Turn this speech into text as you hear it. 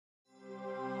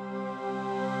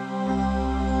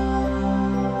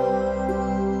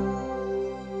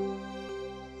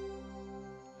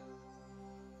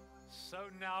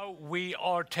Now we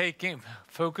are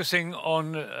focusing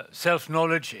on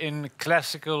self-knowledge in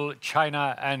classical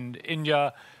China and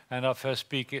India, and our first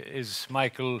speaker is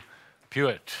Michael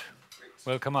Puett.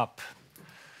 Welcome up.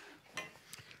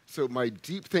 So my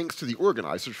deep thanks to the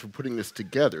organizers for putting this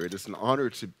together. It is an honor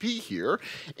to be here.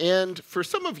 And for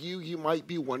some of you, you might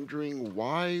be wondering,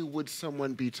 why would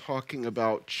someone be talking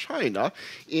about China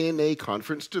in a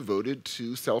conference devoted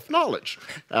to self-knowledge?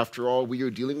 After all, we are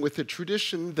dealing with a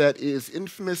tradition that is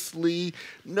infamously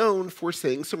known for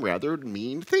saying some rather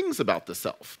mean things about the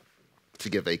self. To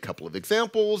give a couple of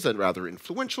examples, and rather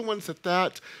influential ones at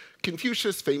that,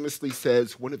 Confucius famously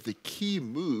says one of the key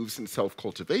moves in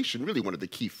self-cultivation, really one of the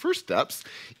key first steps,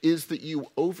 is that you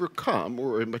overcome,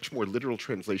 or in much more literal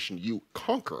translation, you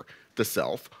conquer the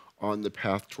self on the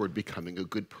path toward becoming a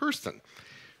good person.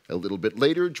 A little bit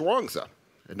later, Zhuangzi,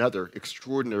 another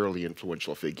extraordinarily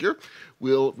influential figure,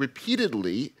 will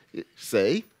repeatedly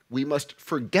say, we must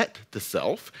forget the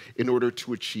self in order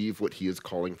to achieve what he is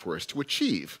calling for us to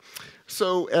achieve.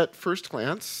 So at first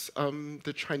glance,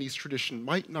 the Chinese tradition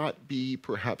might not be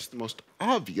perhaps the most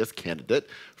obvious candidate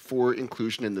for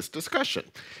inclusion in this discussion.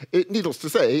 Needless to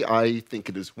say, I think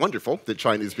it is wonderful that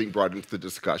China is being brought into the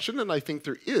discussion, and I think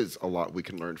there is a lot we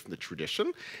can learn from the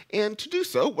tradition. And to do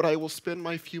so, what I will spend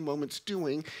my few moments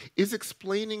doing is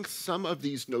explaining some of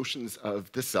these notions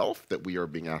of the self that we are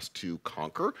being asked to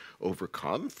conquer,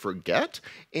 overcome, forget,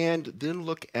 and then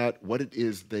look at what it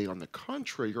is they, on the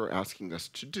contrary, are asking us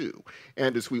to do.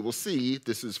 And as we will see,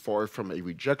 this is far from a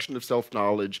rejection of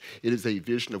self-knowledge. It is a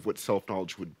vision of what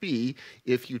self-knowledge would be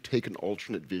if you take an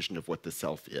alternate vision of what the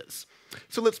self is.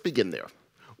 So let's begin there.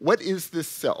 What is this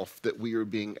self that we are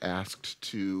being asked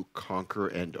to conquer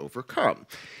and overcome?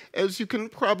 As you can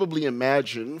probably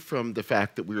imagine from the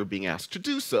fact that we are being asked to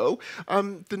do so,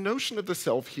 the notion of the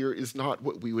self here is not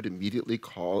what we would immediately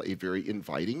call a very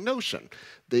inviting notion.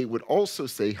 They would also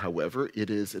say, however,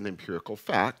 it is an empirical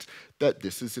fact that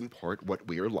this is in part what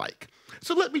we are like.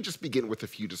 So let me just begin with a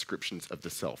few descriptions of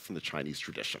the self from the Chinese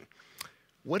tradition.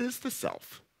 What is the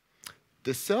self?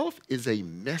 The self is a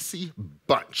messy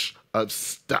bunch of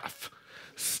stuff.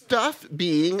 Stuff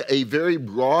being a very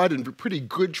broad and pretty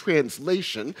good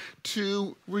translation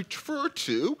to refer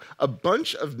to a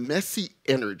bunch of messy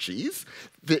energies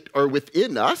that are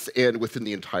within us and within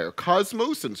the entire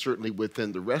cosmos, and certainly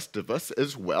within the rest of us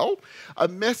as well. A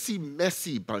messy,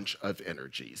 messy bunch of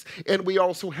energies. And we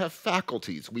also have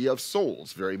faculties. We have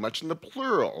souls, very much in the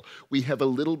plural. We have a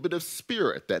little bit of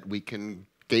spirit that we can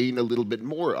gain a little bit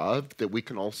more of, that we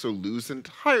can also lose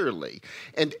entirely.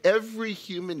 And every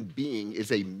human being is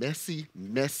a messy,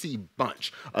 messy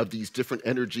bunch of these different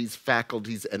energies,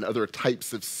 faculties, and other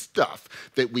types of stuff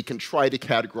that we can try to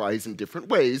categorize in different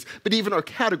ways. But even our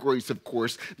categories, of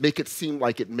course, make it seem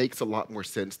like it makes a lot more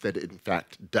sense than it in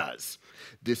fact does.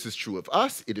 This is true of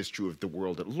us, it is true of the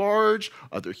world at large,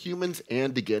 other humans,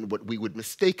 and again, what we would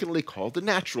mistakenly call the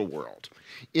natural world.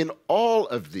 In all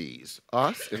of these,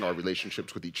 us, in our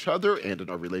relationships with each other and in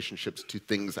our relationships to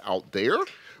things out there,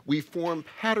 we form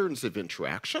patterns of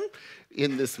interaction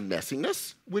in this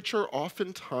messiness, which are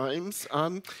oftentimes,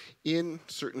 in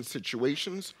certain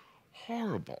situations,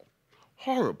 horrible.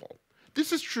 Horrible.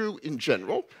 This is true in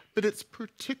general, but it's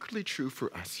particularly true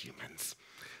for us humans.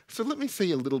 So let me say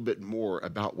a little bit more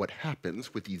about what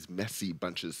happens with these messy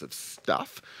bunches of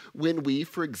stuff when we,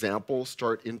 for example,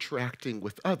 start interacting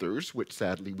with others, which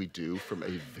sadly we do from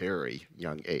a very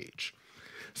young age.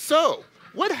 So,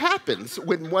 what happens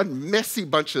when one messy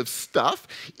bunch of stuff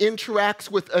interacts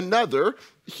with another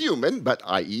human, but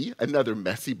i.e. another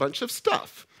messy bunch of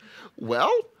stuff?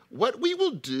 Well, what we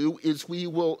will do is we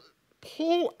will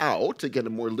pull out, again, a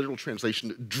more literal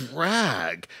translation,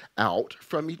 drag out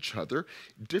from each other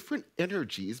different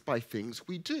energies by things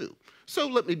we do. So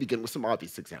let me begin with some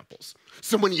obvious examples.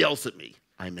 Someone yells at me,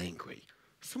 I'm angry.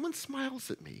 Someone smiles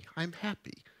at me, I'm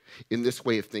happy. In this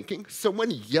way of thinking,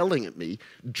 someone yelling at me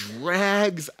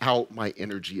drags out my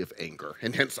energy of anger,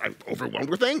 and hence I'm overwhelmed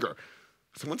with anger.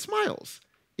 Someone smiles.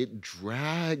 It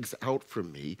drags out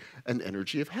from me an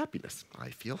energy of happiness. I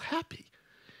feel happy.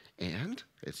 And,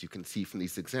 as you can see from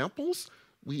these examples,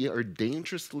 we are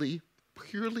dangerously,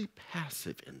 purely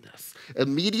passive in this.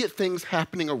 Immediate things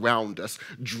happening around us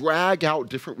drag out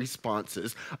different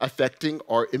responses affecting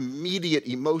our immediate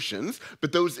emotions,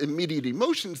 but those immediate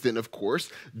emotions then, of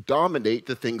course, dominate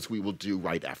the things we will do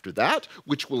right after that,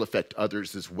 which will affect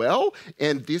others as well,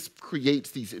 and this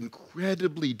creates these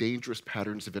incredibly dangerous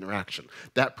patterns of interaction.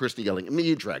 That person yelling at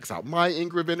me drags out my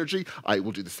anger of energy, I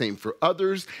will do the same for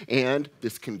others, and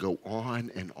this can go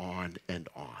on and on and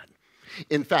on.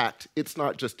 In fact, it's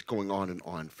not just going on and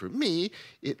on for me,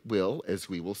 it will, as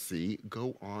we will see,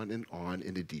 go on and on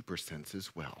in a deeper sense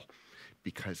as well,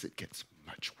 because it gets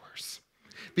much worse.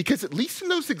 Because at least in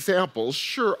those examples,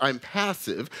 sure, I'm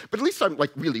passive, but at least I'm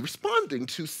like really responding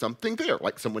to something there,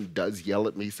 like someone does yell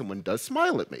at me, someone does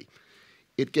smile at me.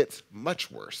 It gets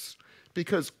much worse,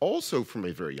 because also from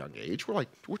a very young age, we're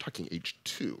talking age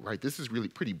 2, right? This is really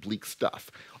pretty bleak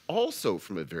stuff. Also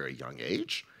from a very young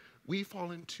age, we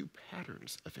fall into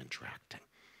patterns of interacting,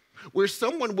 where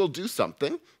someone will do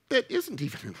something that isn't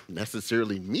even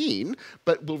necessarily mean,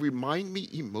 but will remind me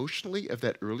emotionally of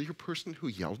that earlier person who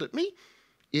yelled at me.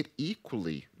 It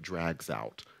equally drags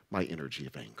out my energy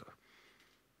of anger.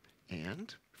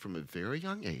 And from a very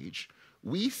young age,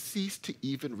 we cease to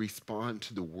even respond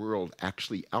to the world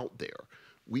actually out there.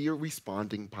 We are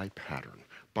responding by pattern,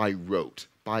 by rote,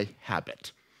 by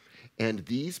habit. And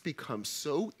these become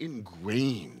so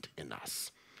ingrained in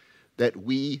us that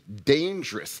we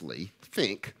dangerously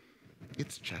think,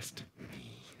 it's just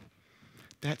me.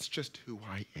 That's just who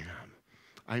I am.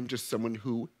 I'm just someone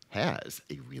who has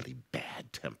a really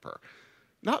bad temper.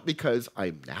 Not because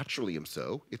I naturally am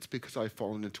so, it's because I've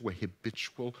fallen into a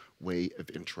habitual way of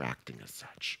interacting as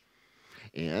such.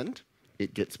 And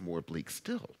it gets more bleak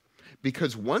still.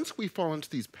 Because once we fall into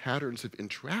these patterns of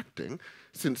interacting,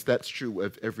 since that's true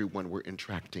of everyone we're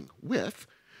interacting with,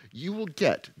 you will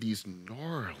get these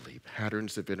gnarly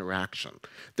patterns of interaction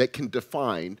that can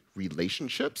define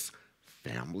relationships,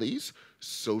 families,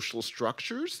 social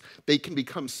structures. They can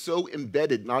become so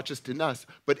embedded, not just in us,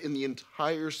 but in the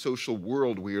entire social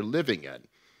world we are living in.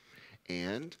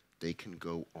 And they can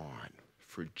go on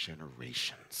for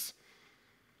generations.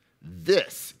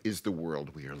 This is the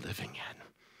world we are living in.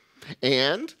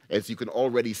 And, as you can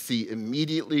already see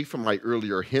immediately from my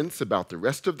earlier hints about the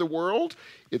rest of the world,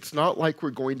 it's not like we're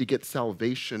going to get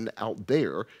salvation out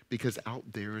there, because out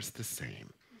there is the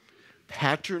same.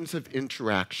 Patterns of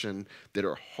interaction that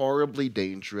are horribly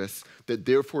dangerous, that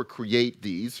therefore create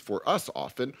these, for us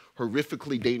often,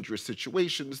 horrifically dangerous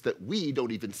situations that we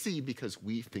don't even see because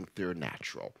we think they're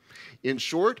natural. In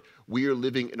short, we are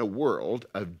living in a world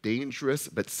of dangerous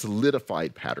but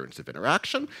solidified patterns of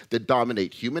interaction that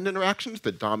dominate human interactions,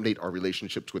 that dominate our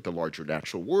relationships with the larger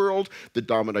natural world, that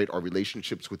dominate our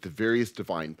relationships with the various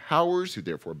divine powers, who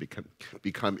therefore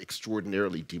become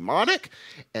extraordinarily demonic,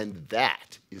 and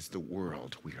that is the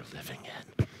world we are living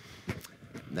in.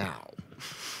 Now,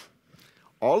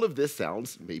 all of this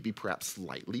sounds maybe perhaps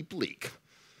slightly bleak,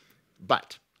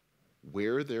 but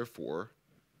where, therefore,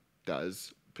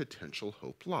 does potential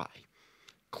hope lie?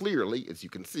 Clearly, as you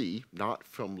can see, not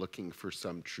from looking for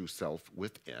some true self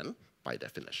within, by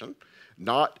definition,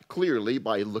 not clearly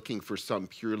by looking for some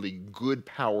purely good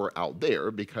power out there,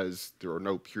 because there are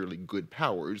no purely good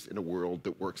powers in a world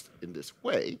that works in this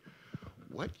way.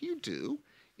 What you do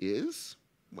is,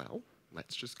 well,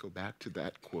 let's just go back to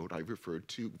that quote I referred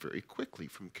to very quickly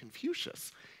from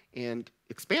Confucius and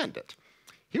expand it.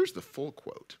 Here's the full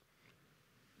quote.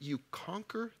 You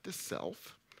conquer the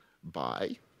self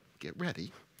by, get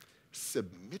ready,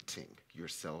 submitting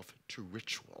yourself to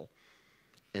ritual,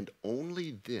 and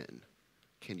only then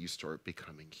can you start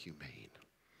becoming humane.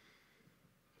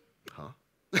 Huh?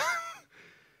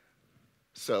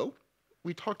 So,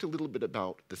 we talked a little bit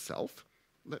about the self.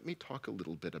 Let me talk a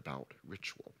little bit about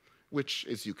ritual, which,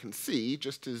 as you can see,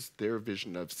 just as their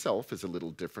vision of self is a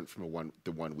little different from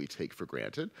the one we take for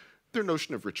granted, their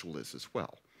notion of ritual is as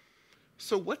well.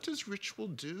 So what does ritual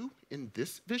do in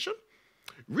this vision?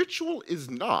 Ritual is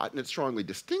not, and it's strongly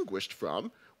distinguished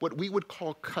from, what we would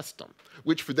call custom,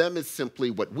 which for them is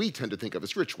simply what we tend to think of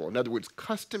as ritual. In other words,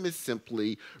 custom is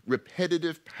simply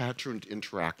repetitive patterned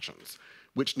interactions,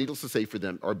 which, needless to say, for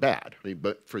them are bad.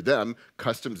 But for them,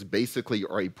 customs basically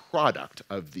are a product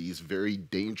of these very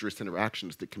dangerous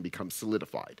interactions that can become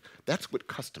solidified. That's what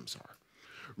customs are.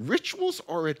 Rituals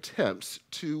are attempts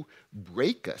to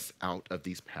break us out of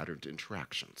these patterned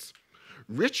interactions.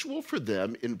 Ritual for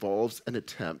them involves an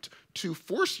attempt to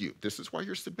force you, this is why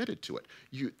you're submitted to it,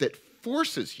 that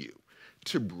forces you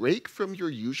to break from your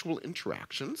usual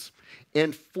interactions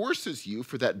and forces you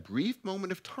for that brief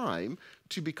moment of time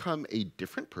to become a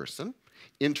different person,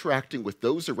 interacting with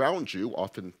those around you,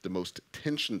 often the most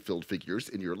tension-filled figures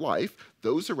in your life,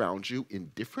 those around you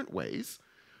in different ways,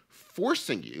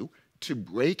 forcing you to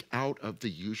break out of the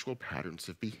usual patterns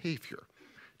of behavior.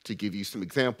 To give you some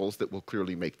examples that will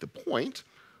clearly make the point,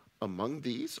 among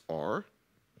these are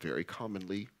very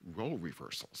commonly role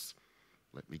reversals.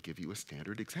 Let me give you a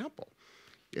standard example.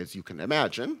 As you can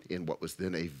imagine, in what was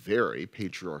then a very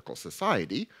patriarchal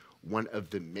society, one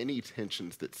of the many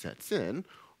tensions that sets in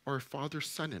are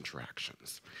father-son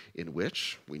interactions, in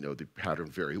which we know the pattern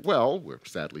very well. We're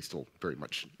sadly still very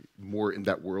much more in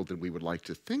that world than we would like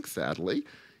to think, sadly.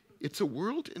 It's a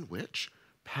world in which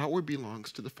power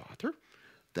belongs to the father.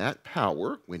 That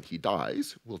power, when he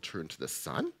dies, will turn to the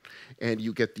son, and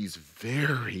you get these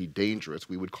very dangerous,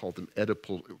 we would call them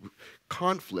Oedipal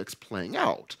conflicts playing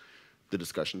out. The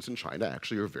discussions in China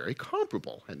actually are very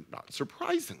comparable, and not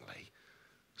surprisingly.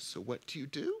 So what do?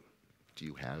 Do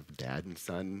you have dad and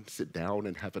son sit down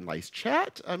and have a nice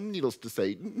chat? Needless to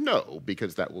say, no,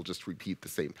 because that will just repeat the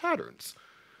same patterns.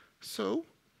 So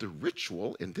the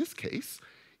ritual, in this case,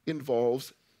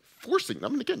 involves forcing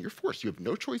them, and again, you're forced. You have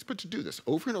no choice but to do this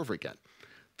over and over again.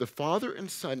 The father and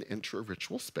son enter a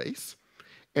ritual space,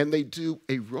 and they do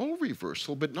a role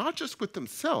reversal, but not just with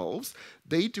themselves,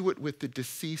 they do it with the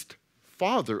deceased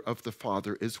father of the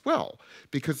father as well.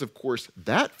 Because, of course,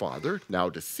 that father, now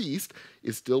deceased,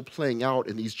 is still playing out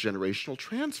in these generational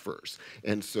transfers.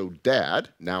 And so dad,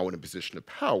 now in a position of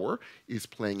power, is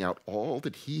playing out all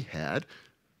that he had,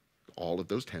 all of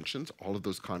those tensions, all of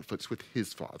those conflicts with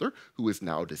his father, who is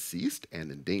now deceased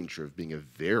and in danger of being a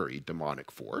very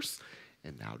demonic force.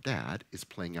 And now dad is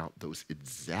playing out those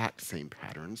exact same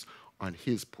patterns on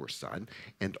his poor son,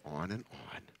 and on and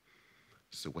on.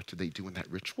 So what do they do in that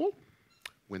ritual?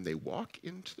 When they walk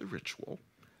into the ritual,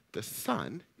 the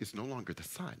son is no longer the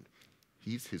son.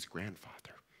 He's his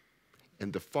grandfather.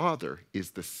 And the father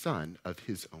is the son of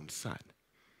his own son.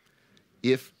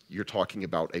 If you're talking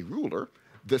about a ruler,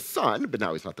 the son, but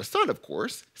now he's not the son, of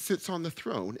course, sits on the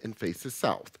throne and faces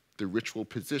south, the ritual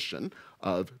position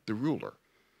of the ruler.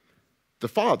 The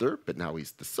father, but now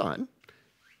he's the son,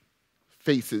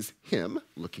 faces him,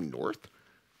 looking north,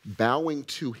 bowing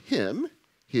to him,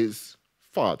 his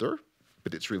father,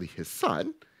 but it's really his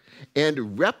son, and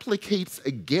replicates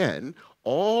again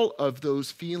all of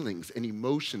those feelings and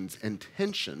emotions and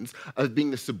tensions of being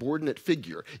the subordinate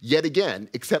figure, yet again,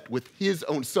 except with his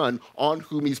own son, on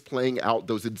whom he's playing out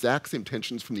those exact same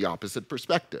tensions from the opposite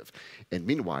perspective. And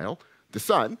meanwhile, the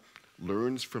son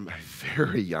learns from a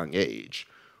very young age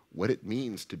what it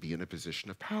means to be in a position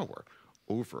of power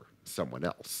over someone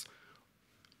else.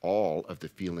 All of the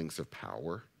feelings of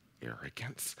power,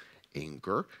 arrogance,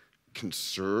 anger,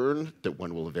 concern that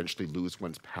one will eventually lose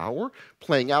one's power,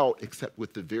 playing out except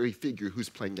with the very figure who's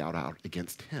playing out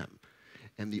against him.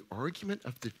 And the argument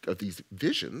of these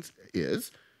visions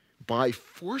is, by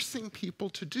forcing people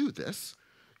to do this,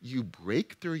 you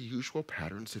break their usual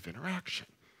patterns of interaction.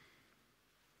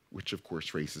 Which, of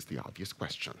course, raises the obvious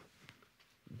question.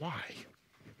 Why?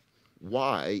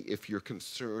 Why, if your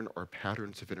concern are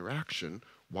patterns of interaction,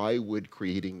 why would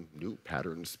creating new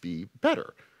patterns be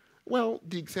better? Well,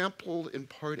 the example in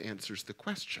part answers the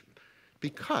question.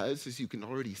 Because, as you can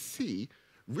already see,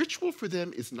 ritual for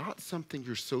them is not something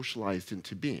you're socialized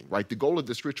into being, right? The goal of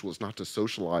this ritual is not to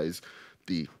socialize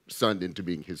the son into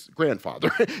being his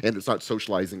grandfather, and it's not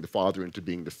socializing the father into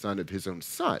being the son of his own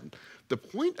son. The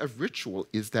point of ritual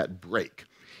is that break.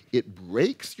 It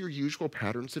breaks your usual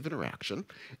patterns of interaction,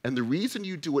 and the reason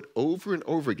you do it over and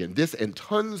over again, this and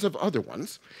tons of other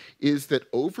ones, is that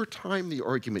over time the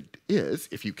argument is,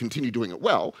 if you continue doing it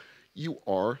well, you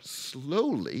are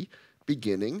slowly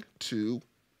beginning to,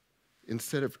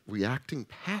 instead of reacting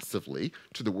passively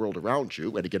to the world around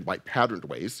you, and again by patterned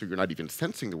ways, so you're not even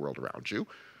sensing the world around you,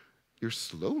 you're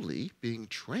slowly being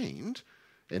trained,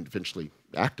 and eventually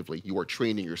actively, you are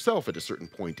training yourself at a certain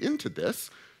point into this,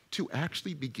 to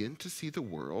actually begin to see the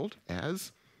world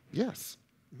as, yes,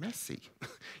 messy.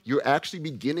 You're actually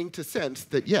beginning to sense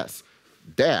that, yes,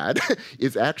 dad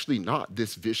is actually not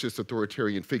this vicious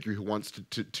authoritarian figure who wants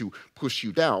to push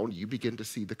you down. You begin to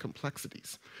see the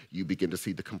complexities. You begin to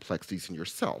see the complexities in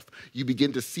yourself. You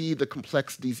begin to see the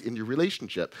complexities in your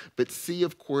relationship, but see,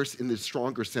 of course, in the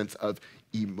stronger sense of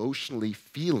emotionally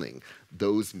feeling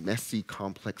those messy,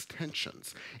 complex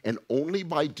tensions. And only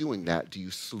by doing that do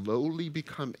you slowly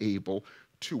become able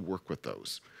to work with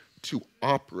those, to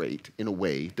operate in a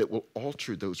way that will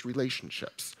alter those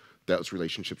relationships. Those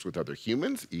relationships with other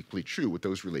humans, equally true with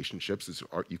those relationships, as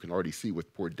you can already see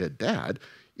with poor dead dad,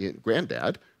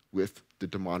 granddad, with the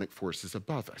demonic forces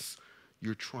above us.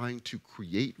 You're trying to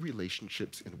create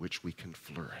relationships in which we can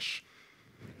flourish.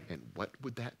 And what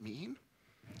would that mean?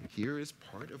 Here is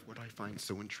part of what I find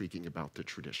so intriguing about the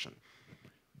tradition.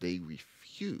 They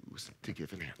refuse to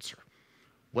give an answer.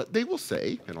 What they will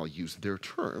say, and I'll use their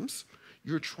terms,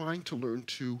 you're trying to learn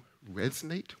to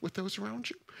resonate with those around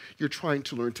you. You're trying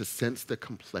to learn to sense the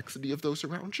complexity of those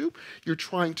around you. You're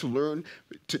trying to learn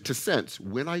to sense,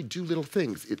 when I do little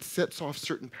things, it sets off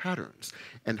certain patterns.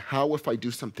 And how, if I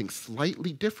do something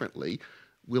slightly differently,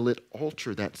 will it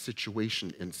alter that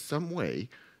situation in some way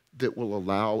that will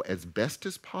allow, as best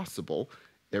as possible,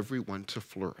 everyone to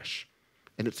flourish.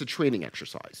 And it's a training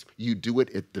exercise. You do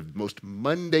it at the most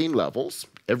mundane levels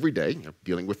every day,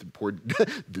 dealing with the poor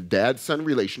dad-son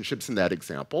relationships in that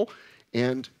example,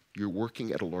 and you're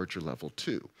working at a larger level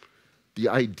too. The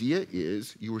idea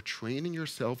is you are training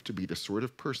yourself to be the sort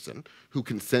of person who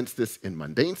can sense this in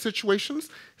mundane situations,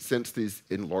 sense this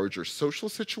in larger social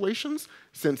situations,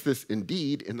 sense this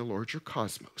indeed in the larger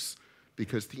cosmos,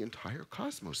 because the entire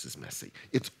cosmos is messy.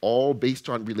 It's all based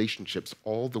on relationships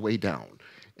all the way down.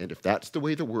 And if that's the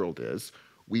way the world is,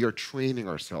 we are training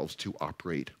ourselves to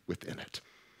operate within it.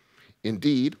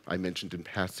 Indeed, I mentioned in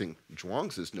passing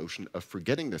Zhuangzi's notion of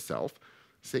forgetting the self,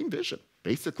 same vision.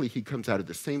 Basically, he comes out of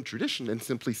the same tradition and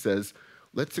simply says,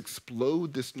 let's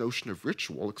explode this notion of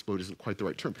ritual. Explode isn't quite the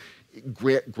right term.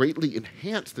 Greatly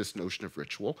enhance this notion of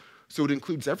ritual so it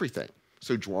includes everything.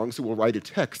 So Zhuangzi will write a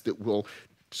text that will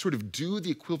sort of do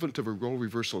the equivalent of a role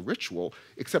reversal ritual,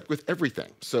 except with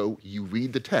everything. So you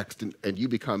read the text and you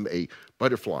become a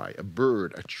butterfly, a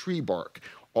bird, a tree bark,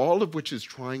 all of which is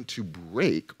trying to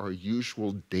break our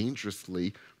usual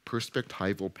dangerously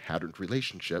perspectival patterned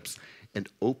relationships and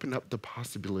open up the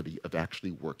possibility of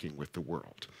actually working with the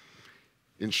world.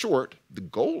 In short, the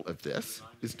goal of this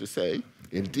is to say,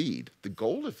 indeed, the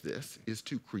goal of this is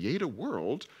to create a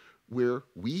world where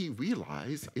we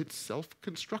realize it's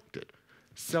self-constructed.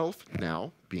 Self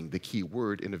now being the key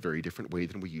word in a very different way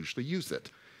than we usually use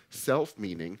it. Self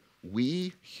meaning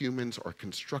we humans are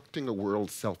constructing a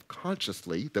world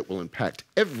self-consciously that will impact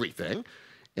everything,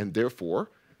 and therefore,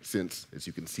 since, as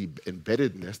you can see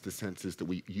embedded in this, the sense is that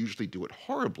we usually do it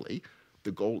horribly,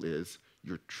 the goal is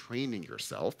you're training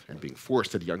yourself and being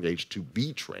forced at a young age to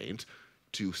be trained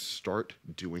to start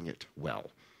doing it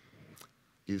well.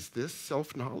 Is this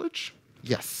self-knowledge?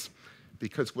 Yes.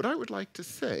 Because what I would like to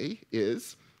say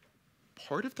is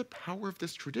part of the power of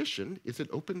this tradition is it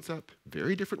opens up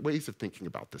very different ways of thinking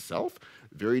about the self,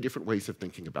 very different ways of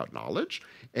thinking about knowledge,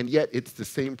 and yet it's the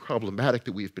same problematic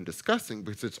that we've been discussing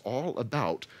because it's all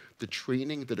about the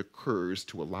training that occurs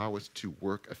to allow us to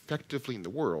work effectively in the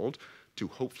world to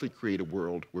hopefully create a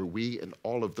world where we and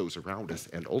all of those around us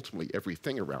and ultimately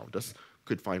everything around us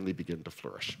could finally begin to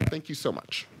flourish. Thank you so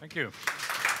much. Thank you.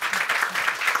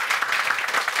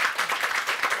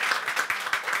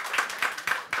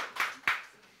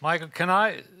 Michael,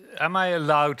 am I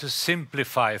allowed to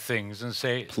simplify things and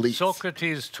say, please.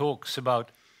 Socrates talks about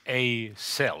a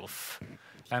self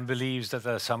and believes that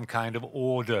there's some kind of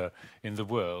order in the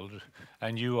world,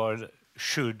 and you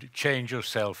should change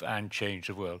yourself and change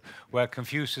the world. Where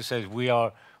Confucius says we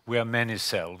are many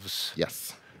selves.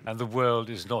 Yes. And the world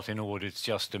is not in order, it's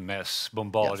just a mess,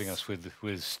 bombarding us with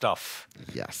stuff.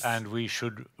 Yes. And we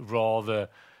should rather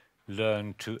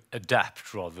learn to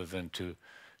adapt rather than to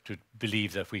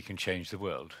believe that we can change the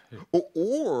world.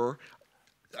 Or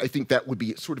I think that would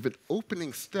be sort of an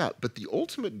opening step, but the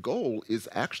ultimate goal is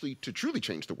actually to truly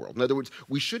change the world. In other words,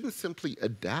 we shouldn't simply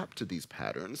adapt to these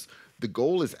patterns. The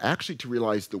goal is actually to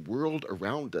realize the world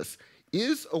around us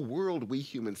is a world we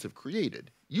humans have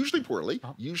created. Usually poorly,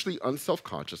 usually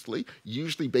unselfconsciously,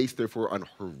 usually based, therefore, on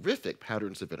horrific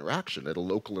patterns of interaction at a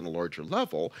local and a larger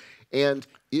level. And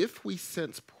if we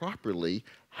sense properly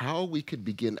how we could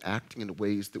begin acting in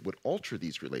ways that would alter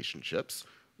these relationships,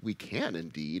 we can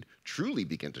indeed truly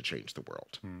begin to change the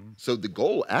world. So the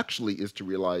goal actually is to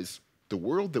realize the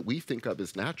world that we think of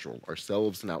as natural,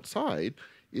 ourselves and outside,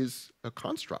 is a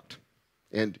construct,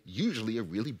 and usually a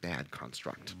really bad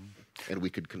construct. And we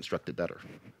could construct it better.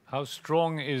 How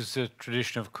strong is the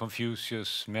tradition of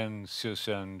Confucius, Mencius,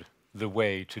 and the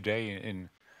way today in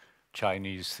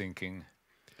Chinese thinking?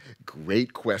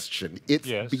 Great question. It's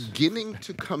beginning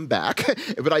to come back,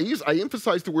 but I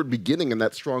emphasize the word beginning in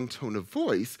that strong tone of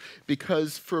voice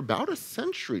because for about a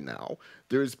century now,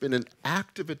 there's been an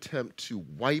active attempt to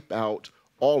wipe out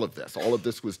all of this. All of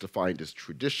this was defined as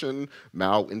tradition.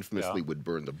 Mao infamously would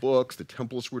burn the books. The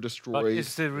temples were destroyed. But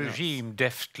is the regime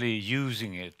deftly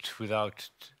using it without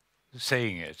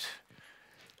saying it?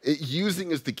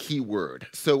 Using is the key word.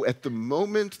 So at the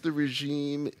moment, the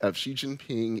regime of Xi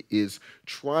Jinping is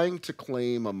trying to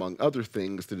claim, among other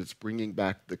things, that it's bringing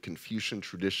back the Confucian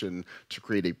tradition to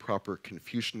create a proper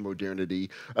Confucian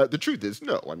modernity. The truth is,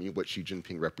 no. I mean, what Xi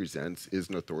Jinping represents is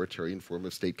an authoritarian form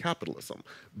of state capitalism.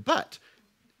 But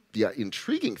the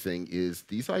intriguing thing is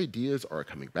these ideas are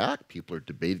coming back. People are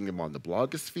debating them on the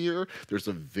blogosphere. There's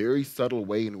a very subtle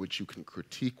way in which you can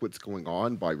critique what's going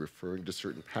on by referring to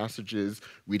certain passages,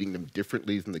 reading them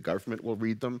differently than the government will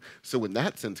read them. So in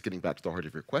that sense, getting back to the heart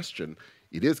of your question,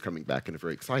 it is coming back in a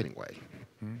very exciting way.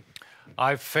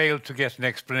 I failed to get an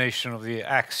explanation of the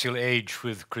axial age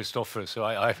with Christopher, so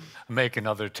I make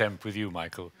another attempt with you,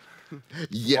 Michael.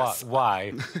 Yes.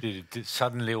 Why did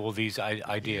suddenly all these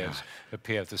ideas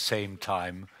appear at the same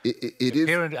time? It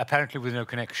is apparently with no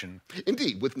connection.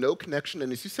 Indeed, with no connection,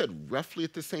 and as you said, roughly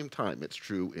at the same time. It's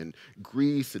true in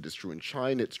Greece, it is true in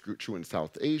China, it's true in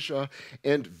South Asia,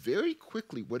 and very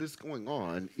quickly what is going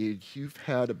on is you've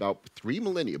had about 3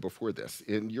 millennia before this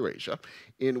in Eurasia,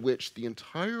 in which the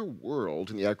entire world,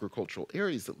 in the agricultural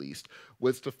areas at least,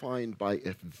 was defined by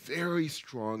a very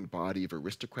strong body of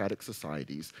aristocratic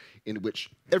societies in which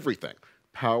everything,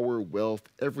 power, wealth,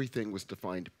 everything was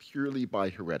defined purely by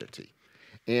heredity.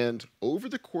 And over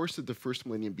the course of the first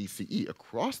millennium BCE,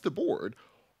 across the board,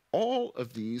 all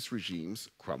of these regimes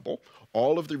crumble.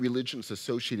 All of the religions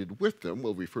associated with them,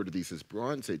 we'll refer to these as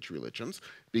Bronze Age religions,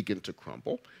 begin to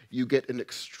crumble. You get an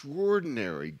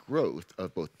extraordinary growth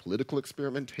of both political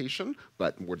experimentation,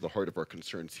 but more to the heart of our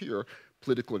concerns here,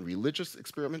 political and religious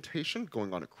experimentation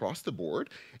going on across the board.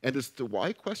 And as the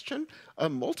why question,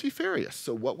 multifarious.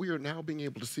 So what we are now being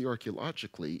able to see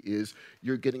archaeologically is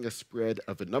you're getting a spread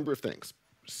of a number of things.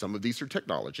 Some of these are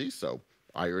technologies, so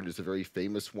iron is a very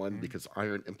famous one because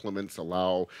iron implements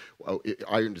allow,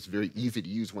 iron is very easy to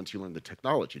use once you learn the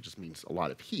technology. It just means a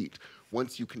lot of heat.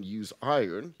 Once you can use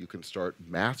iron, you can start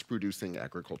mass producing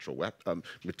agricultural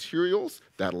materials.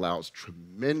 That allows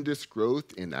tremendous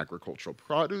growth in agricultural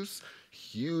produce,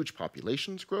 huge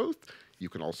populations growth. You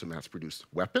can also mass produce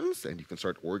weapons, and you can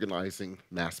start organizing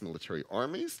mass military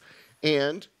armies.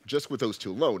 And just with those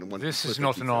two alone, and one this is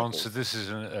not an answer. This is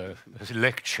a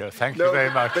lecture. Thank you very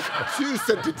much. But 2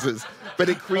 sentences, but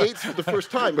it creates for the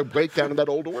first time a breakdown of that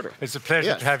old order. It's a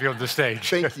pleasure to have you on the stage.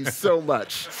 Thank you so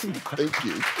much. Thank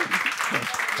you.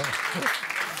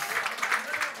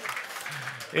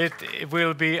 It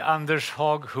will be Anders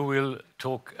Haag who will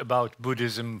talk about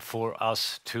Buddhism for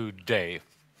us today.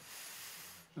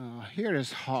 Here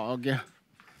is Haag.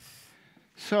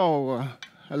 So,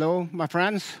 hello, my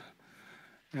friends.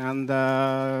 And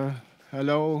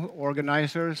hello,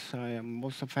 organizers. I am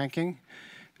most thanking.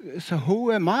 So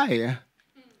who am I?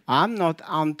 I'm not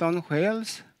Anton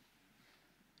Schels.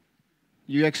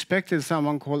 You expected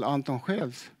someone called Anton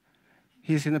Schels.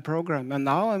 He's in the program, and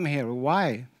now I'm here.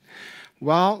 Why?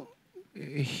 Well,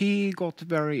 he got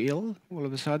very ill all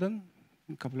of a sudden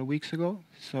a couple of weeks ago.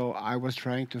 So I was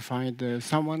trying to find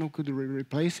someone who could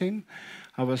replace him.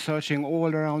 I was searching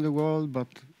all around the world, but,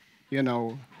 you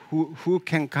know, who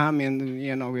can come in,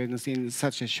 you know, in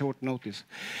such a short notice.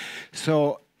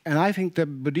 So, and I think the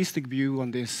Buddhistic view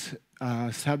on this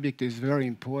subject is very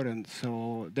important.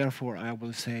 So therefore, I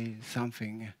will say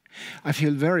something. I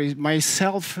feel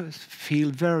myself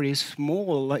feel very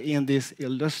small in this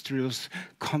illustrious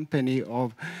company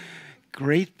of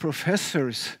great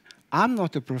professors. I'm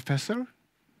not a professor.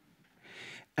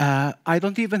 I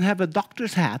don't even have a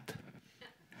doctor's hat.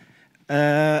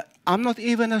 I'm not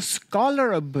even a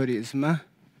scholar of Buddhism.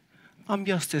 I'm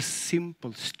just a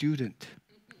simple student.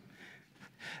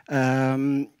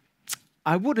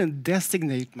 I wouldn't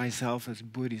designate myself as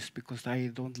Buddhist because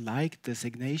I don't like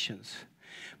designations.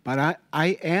 But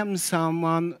I am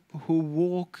someone who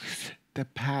walks the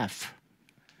path.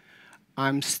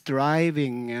 I'm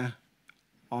striving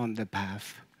on the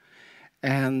path.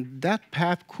 And that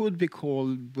path could be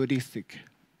called Buddhistic,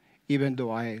 even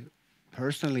though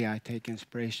personally I take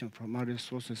inspiration from other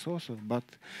sources also. But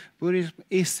Buddhism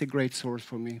is a great source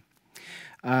for me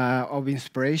of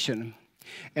inspiration.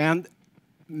 And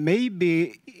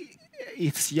maybe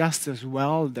it's just as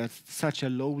well that such a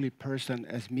lowly person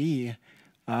as me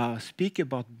speak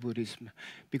about Buddhism,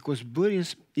 because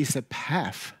Buddhism is a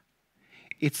path.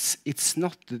 It's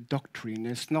not the doctrine,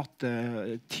 it's not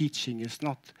the teaching, it's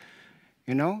not,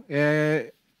 you know,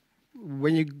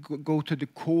 when you go to the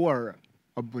core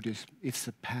of Buddhism, it's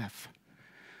a path.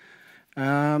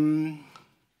 I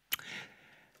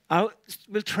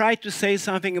will try to say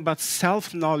something about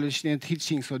self-knowledge in the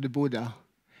teachings of the Buddha.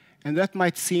 And that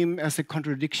might seem as a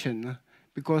contradiction,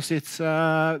 because it's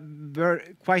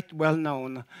quite well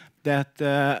known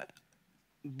that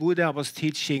Buddha was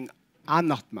teaching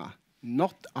anatma,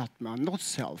 not atma, not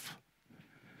self.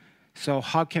 So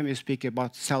how can we speak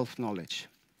about self-knowledge?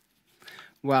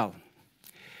 Well,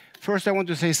 first I want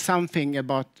to say something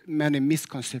about many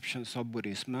misconceptions of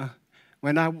Buddhism.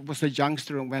 When I was a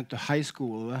youngster and went to high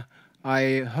school,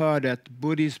 I heard that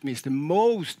Buddhism is the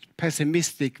most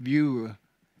pessimistic view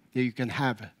that you can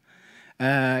have.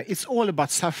 It's all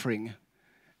about suffering.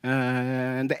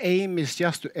 And the aim is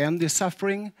just to end the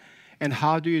suffering. And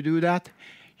how do you do that?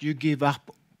 You give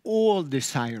up all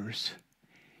desires.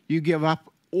 You give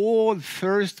up all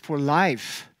thirst for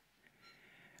life.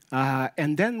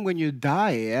 And then when you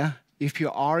die, if you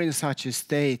are in such a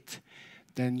state,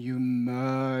 then you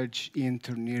merge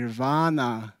into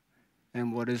nirvana.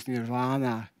 And what is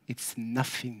nirvana? It's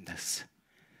nothingness.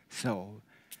 So,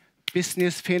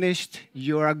 business finished,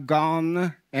 you are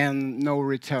gone, and no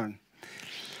return.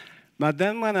 But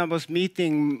then when I was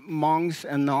meeting monks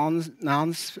and nuns,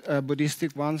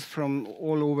 Buddhistic ones from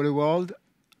all over the world,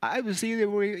 I would see they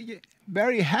were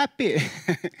very happy.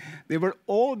 They were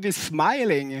always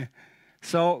smiling.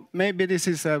 So maybe this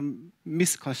is a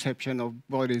misconception of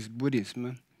what is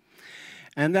Buddhism.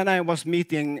 And then I was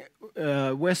meeting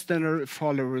Westerner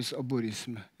followers of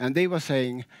Buddhism. And they were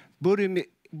saying,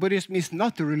 Buddhism is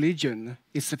not a religion,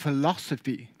 it's a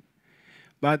philosophy.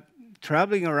 But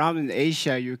traveling around in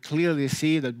Asia, you clearly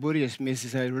see that Buddhism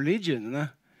is a religion.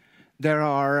 There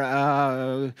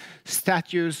are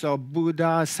statues of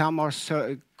Buddha. Some are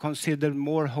considered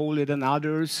more holy than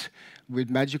others, with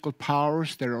magical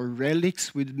powers. There are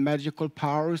relics with magical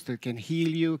powers that can heal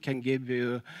you, can give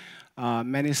you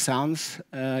many sons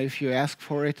if you ask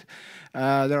for it.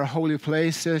 There are holy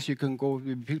places. You can go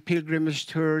with pilgrimage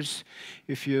tours.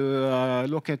 If you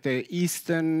look at the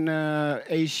Eastern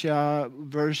Asia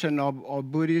version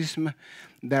of Buddhism,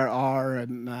 there are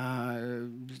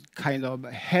kind of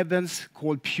heavens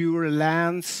called Pure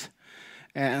Lands.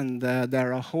 And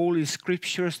there are holy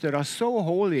scriptures that are so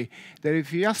holy that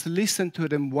if you just listen to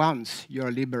them once, you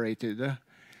are liberated.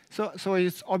 So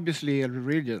it's obviously a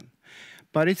religion.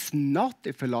 But it's not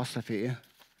a philosophy.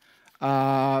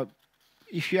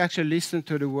 If you actually listen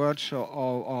to the words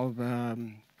of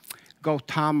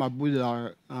Gautama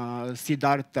Buddha,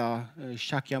 Siddhartha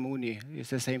Shakyamuni is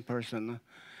the same person.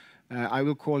 I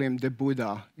will call him the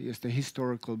Buddha. He is the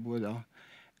historical Buddha.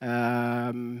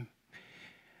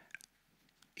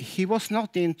 He was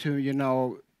not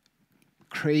into,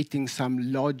 creating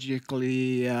some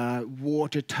logically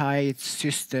watertight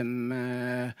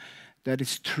system that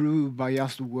is true by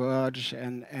just words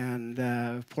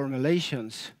and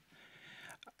formulations.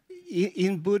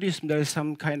 In Buddhism, there is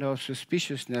some kind of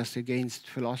suspiciousness against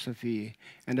philosophy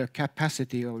and the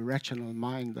capacity of rational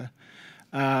mind.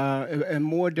 A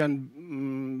modern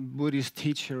Buddhist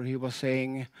teacher, he was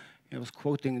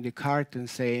quoting Descartes and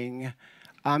saying,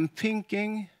 "I'm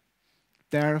thinking,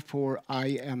 therefore I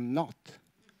am not."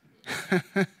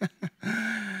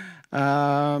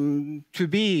 To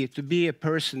be a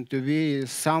person, to be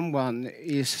someone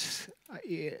is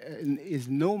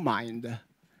no mind.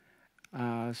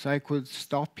 So I could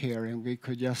stop here and we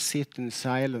could just sit in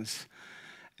silence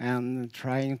and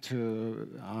trying to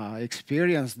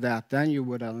experience that. Then you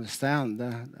would understand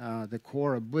the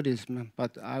core of Buddhism.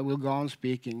 But I will go on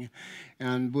speaking.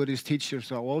 And Buddhist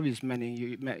teachers are always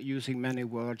using many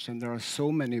words, and there are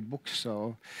so many books.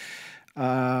 So.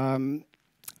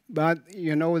 But,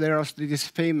 there is this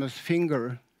famous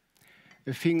finger,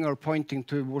 a finger pointing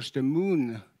towards the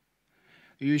moon.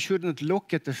 You shouldn't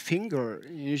look at the finger.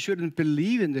 You shouldn't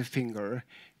believe in the finger.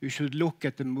 You should look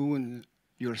at the moon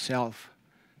yourself.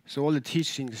 So all the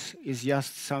teachings is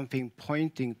just something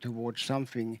pointing towards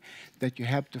something that you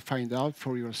have to find out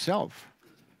for yourself.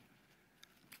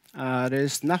 There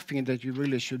is nothing that you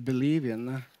really should believe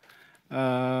in.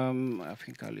 I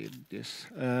think I'll leave this.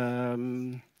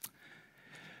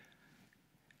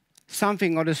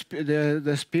 Something of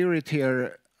the spirit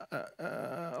here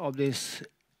of this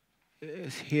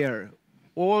is here.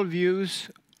 All views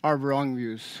are wrong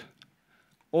views.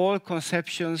 All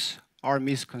conceptions are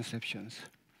misconceptions.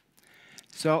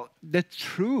 So the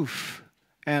truth,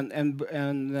 and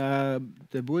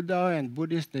the Buddha and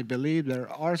Buddhists, they believe there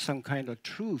are some kind of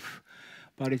truth,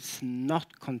 but it's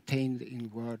not contained in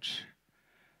words.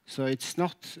 So it's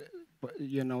not,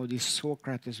 this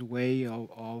Socrates way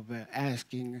of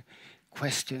asking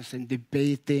questions and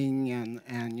debating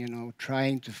and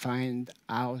trying to find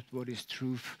out what is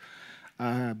truth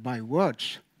by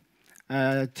words.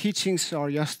 Teachings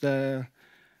are just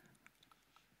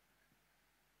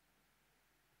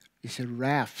it's a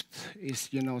raft. It's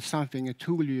something, a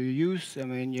tool you use,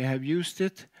 and when you have used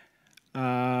it,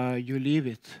 you leave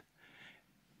it.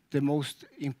 The most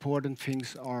important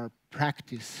things are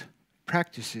practices.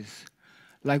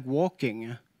 Like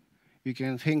walking, you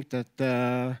can think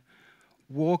that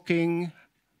walking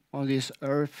on this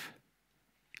earth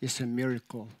is a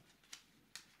miracle.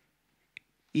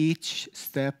 Each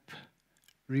step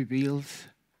reveals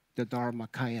the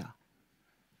Dharmakaya,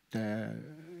 the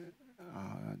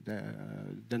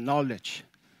knowledge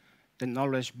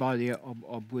body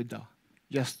of Buddha.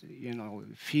 Just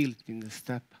feel it in the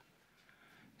step.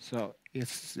 So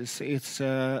it's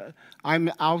I'm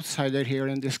an outsider here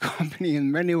in this company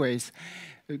in many ways,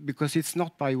 because it's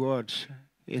not by words.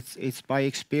 It's by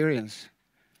experience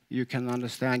you can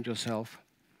understand yourself.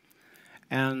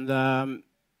 And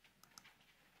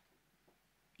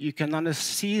you can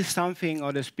see something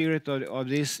of the spirit of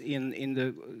this in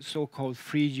the so-called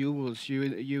three jewels.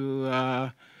 You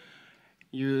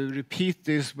repeat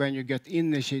this when you get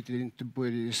initiated into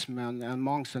Buddhism, and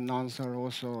monks and nuns are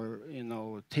also,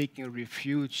 taking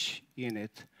refuge in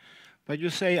it. But you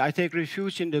say, I take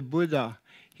refuge in the Buddha.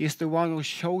 He's the one who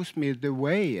shows me the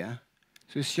way.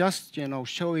 So it's just,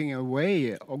 showing a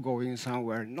way of going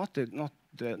somewhere, not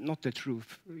the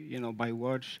truth, by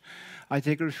words. I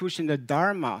take refuge in the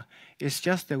Dharma. It's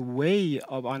just a way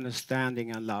of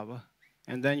understanding and love.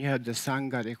 And then you have the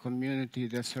Sangha, the community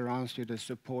that surrounds you, that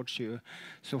supports you.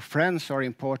 So friends are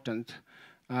important.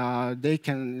 They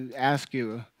can ask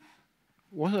you,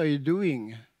 what are you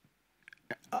doing?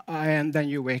 And then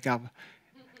you wake up.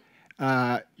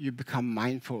 You become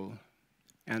mindful.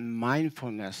 And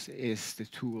mindfulness is the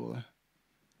tool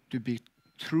to be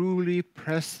truly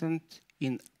present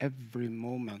in every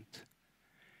moment.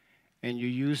 And you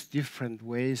use different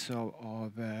ways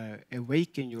of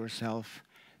awakening yourself.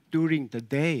 During the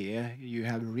day, you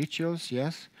have rituals,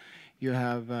 yes. You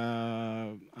have,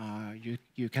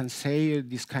 you can say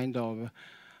this kind of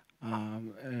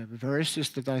verses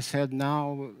that I said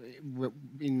now.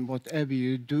 In whatever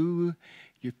you do,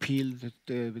 you peel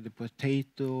the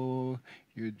potato,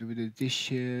 you do the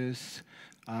dishes,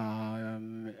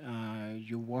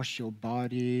 you wash your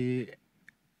body.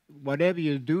 Whatever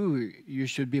you do, you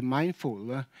should be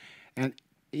mindful. And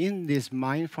in this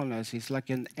mindfulness, it's like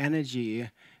an energy,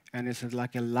 and it's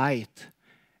like a light.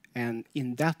 And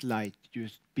in that light, you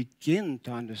begin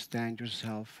to understand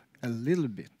yourself a little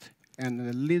bit. And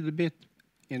a little bit,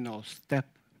 step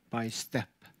by step.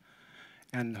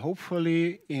 And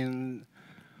hopefully in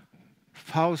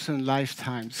 1,000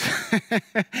 lifetimes,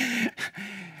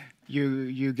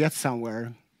 you get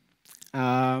somewhere.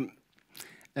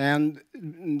 And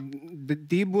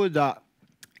the Buddha,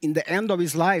 in the end of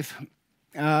his life,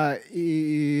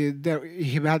 he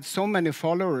had so many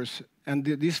followers, and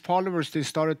these followers, they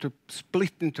started to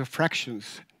split into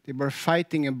fractions. They were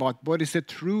fighting about what is the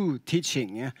true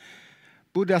teaching. Yeah?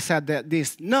 Buddha said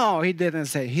this. No, he didn't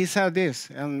say. He said this,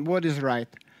 and what is right?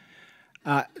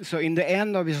 So in the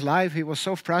end of his life, he was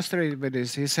so frustrated with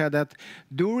this. He said that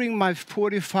during my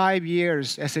 45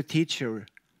 years as a teacher,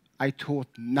 I taught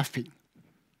nothing.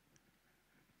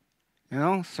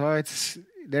 So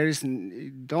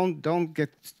don't get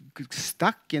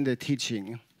stuck in the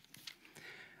teaching.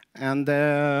 And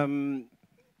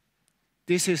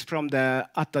this is from the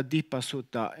Attadipa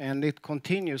Sutta, and it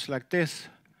continues like this: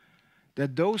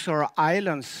 that those are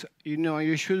islands.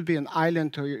 You should be an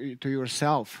island to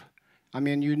yourself. I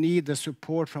mean, you need the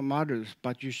support from others,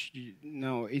 but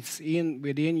it's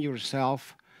within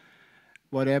yourself.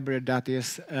 Whatever that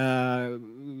is,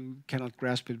 cannot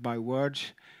grasp it by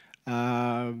words.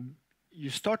 You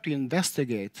start to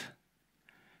investigate,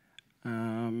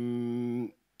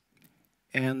 and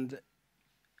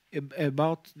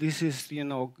about this is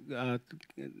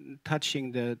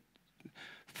touching the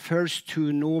first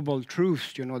two noble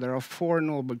truths. There are 4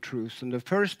 noble truths, and the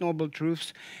first noble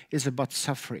truth is about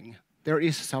suffering. There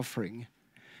is suffering,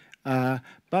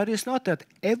 but it's not that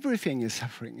everything is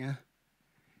suffering.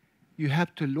 You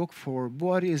have to look for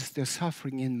what is the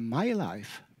suffering in my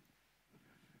life.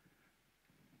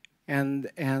 And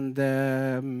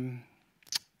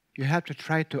you have to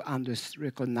try to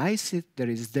recognize it, that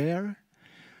is there.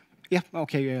 Yeah,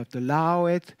 okay, you have to allow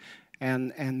it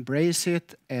and embrace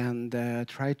it and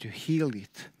try to heal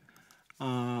it.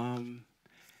 And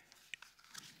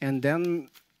then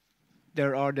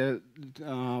there are the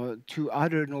 2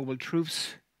 other noble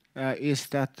truths, is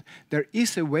that there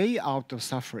is a way out of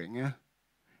suffering.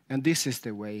 And this is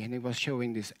the way. And he was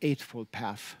showing this 8-fold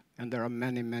path. And there are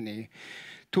many, many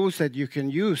tools that you can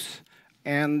use,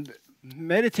 and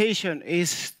meditation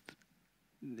is,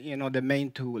 the main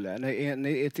tool, and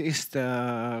it is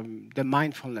the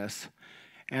mindfulness.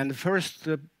 And the first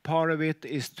part of it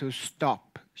is to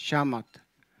stop, shamat,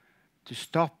 to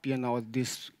stop,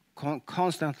 this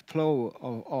constant flow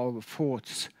of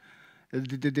thoughts.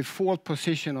 The default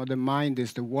position of the mind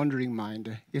is the wandering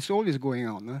mind. It's always going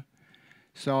on.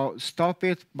 So stop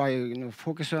it by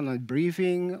focusing on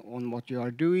breathing, on what you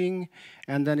are doing,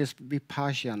 and then it's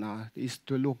vipassana, is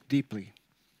to look deeply.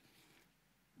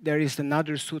 There is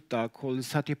another sutta called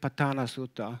Satipatthana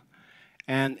Sutta,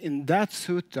 and in that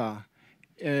sutta,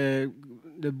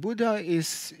 the Buddha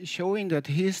is showing that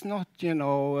he's not,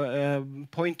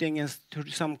 pointing to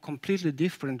some completely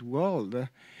different world.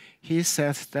 He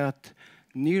says that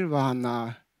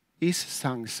nirvana is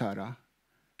samsara.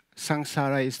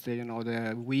 Samsara is the,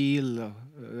 the wheel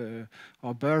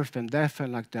of birth and death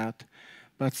and like that.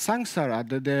 But samsara,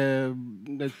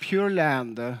 the pure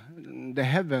land, the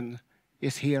heaven,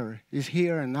 is here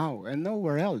and now, and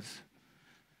nowhere else.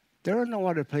 There are no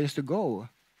other place to go.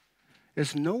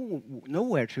 There's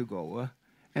nowhere to go,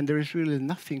 and there is really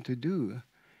nothing to do,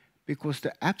 because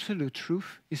the absolute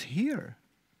truth is here,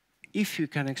 if you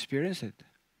can experience it.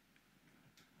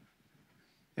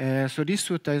 So this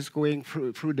sutta is going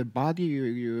through the body.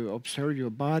 You observe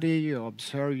your body, you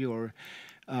observe your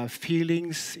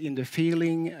feelings in the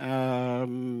feeling,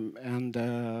 and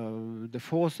the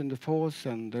force in the force,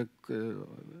 and the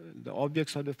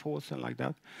objects of the force, and like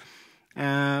that.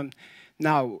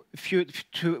 Now, a few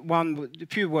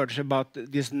words about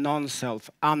this non-self,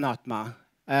 anatma.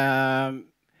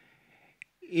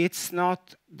 It's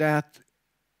not that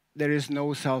there is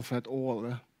no self at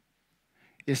all.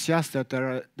 It's just that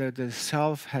the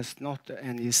self has not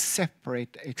any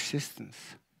separate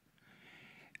existence.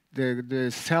 The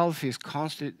self is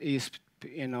constant, is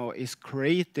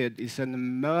created, is an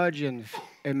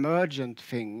emergent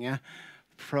thing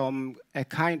from a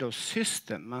kind of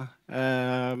system.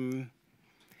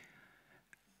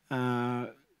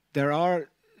 There are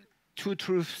two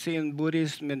truths in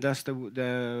Buddhism, and that's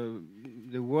the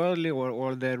worldly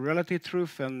or the relative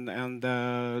truth, and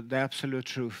the absolute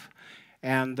truth.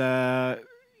 And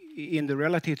in the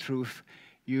relative truth,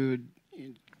 you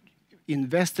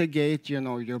investigate,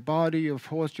 your body, your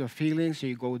thoughts, your feelings.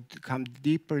 You come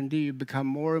deeper and deeper. You become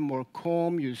more and more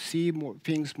calm. You see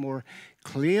things more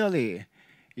clearly.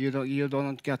 You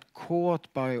don't get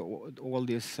caught by all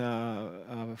these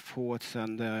thoughts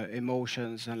and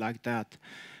emotions and like that.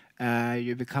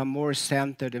 You become more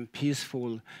centered and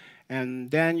peaceful,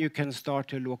 and then you can start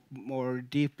to look more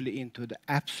deeply into the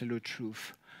absolute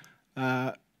truth.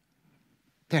 There,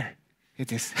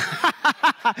 it is.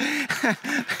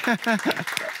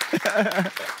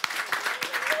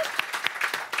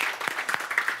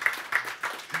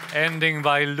 Ending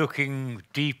by looking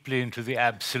deeply into the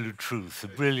absolute truth, a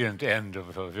brilliant end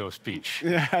of your speech.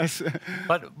 Yes.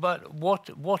 But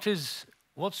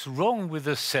what's wrong with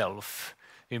the self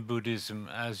in Buddhism,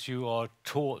 as you are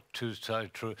taught to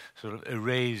sort of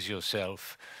erase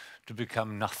yourself, to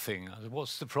become nothing?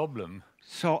 What's the problem?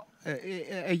 So,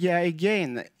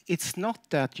 again, it's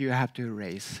not that you have to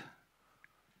erase.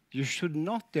 You should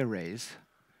not erase.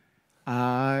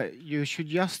 You should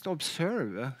just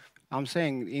observe. I'm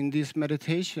saying in this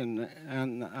meditation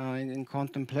and in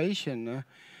contemplation,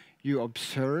 you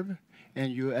observe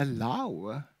and you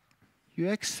allow.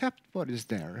 You accept what is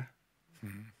there.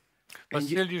 Mm-hmm. But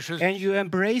still you should... And you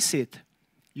embrace it.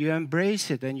 You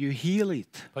embrace it and you heal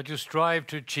it. But you strive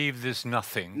to achieve this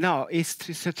nothing. No,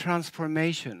 it's a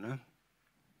transformation.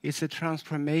 It's a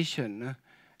transformation.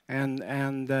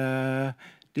 And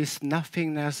this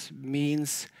nothingness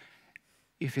means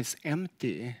if it's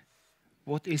empty,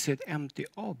 what is it empty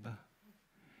of?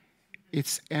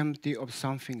 It's empty of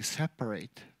something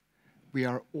separate. We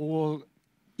are all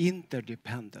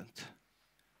interdependent.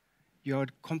 You are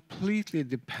completely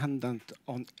dependent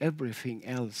on everything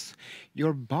else.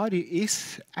 Your body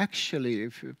is actually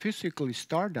physically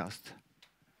stardust.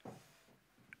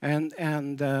 And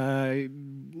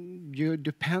you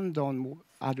depend on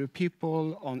other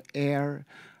people, on air,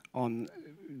 on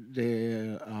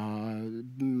the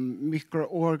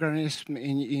microorganism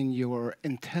in your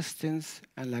intestines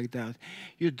and like that.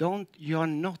 You are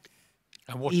not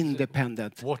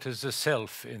independent. What is the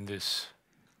self in this?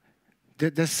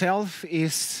 The self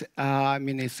is,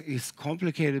 it's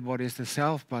complicated what is the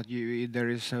self, but there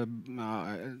is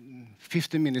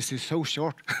 15 minutes is so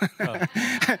short. Could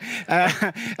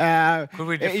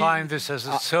we define this as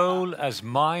a soul, as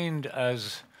mind,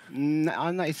 as...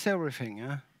 No, it's everything.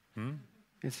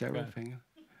 It's everything.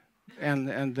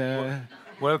 And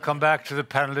Welcome back to the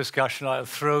panel discussion. I'll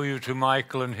throw you to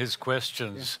Michael and his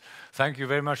questions. Yeah. Thank you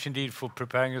very much indeed for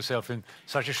preparing yourself in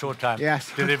such a short time,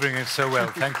 delivering it so well.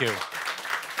 Thank you.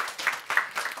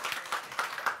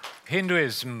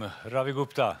 Hinduism, Ravi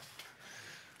Gupta.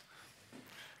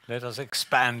 Let us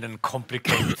expand and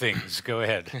complicate things. Go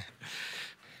ahead.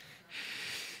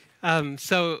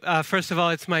 First of all,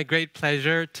 it's my great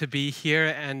pleasure to be here,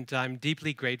 and I'm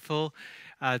deeply grateful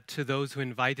to those who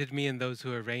invited me and those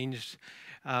who arranged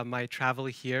my travel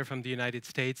here from the United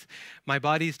States. My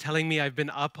body's telling me I've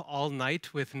been up all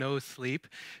night with no sleep,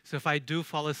 so if I do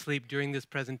fall asleep during this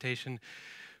presentation,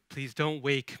 please don't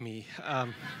wake me.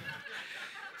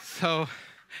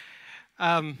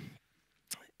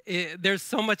 There's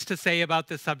so much to say about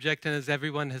this subject, and as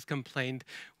everyone has complained,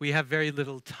 we have very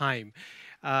little time.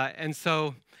 And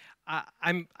so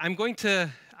I'm going to,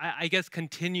 I guess,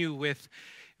 continue with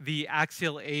the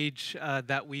axial age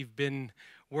that we've been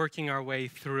working our way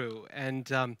through,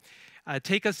 and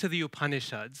take us to the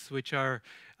Upanishads, which are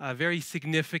very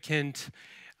significant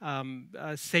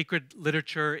sacred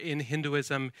literature in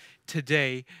Hinduism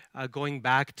today, going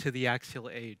back to the axial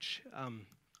age.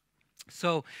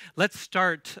 So let's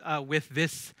start with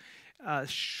this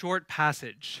short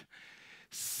passage.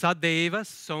 Sadeva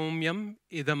somyam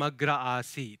idamagra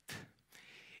asit.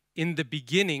 In the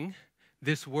beginning,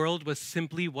 this world was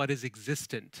simply what is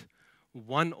existent,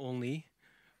 one only,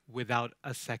 without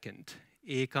a second.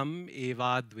 Ekam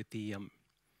eva dvitiyam.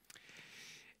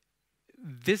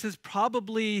 This is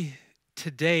probably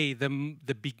today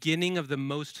the beginning of the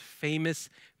most famous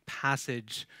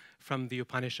passage from the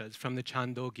Upanishads, from the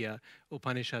Chandogya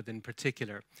Upanishad in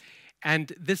particular.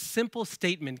 And this simple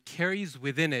statement carries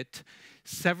within it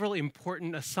several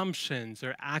important assumptions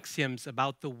or axioms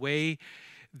about the way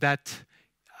that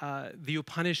the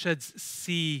Upanishads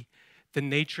see the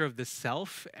nature of the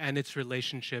self and its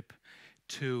relationship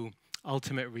to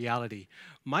ultimate reality.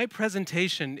 My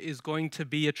presentation is going to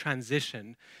be a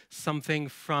transition,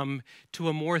 something to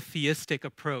a more theistic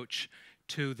approach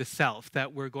to the self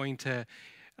that we're going to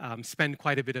spend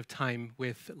quite a bit of time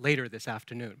with later this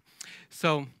afternoon.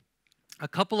 So a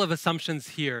couple of assumptions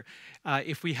here.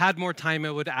 If we had more time,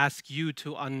 I would ask you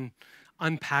to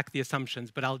unpack the assumptions,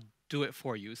 but I'll do it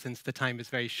for you since the time is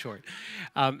very short.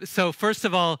 So first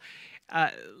of all,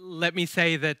 let me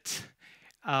say that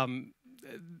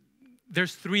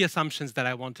there's three assumptions that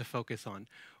I want to focus on.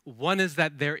 One is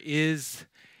that there is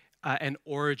an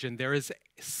origin, there is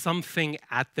something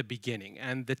at the beginning.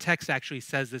 And the text actually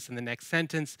says this in the next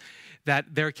sentence,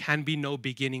 that there can be no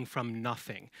beginning from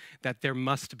nothing, that there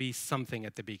must be something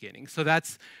at the beginning. So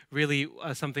that's really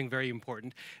something very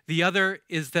important. The other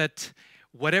is that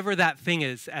whatever that thing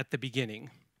is at the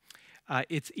beginning,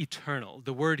 it's eternal.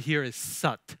 The word here is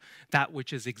sat, that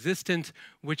which is existent,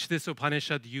 which this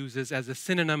Upanishad uses as a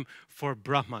synonym for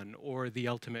Brahman, or the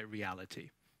ultimate reality.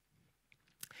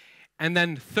 And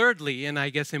then thirdly, and I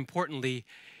guess importantly,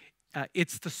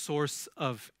 it's the source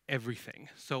of everything.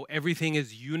 So everything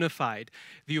is unified.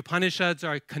 The Upanishads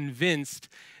are convinced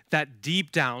that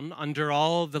deep down, under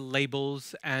all the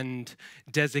labels and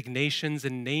designations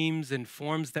and names and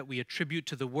forms that we attribute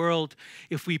to the world,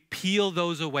 if we peel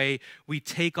those away, we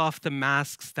take off the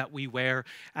masks that we wear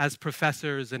as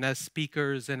professors and as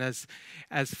speakers and as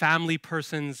family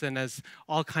persons and as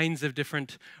all kinds of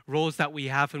different roles that we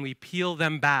have, and we peel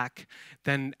them back,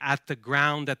 then at the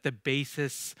ground, at the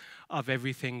basis of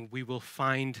everything, we will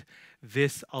find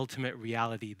this ultimate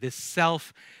reality, this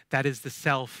self that is the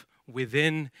self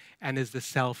within and is the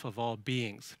self of all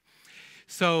beings.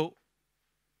 So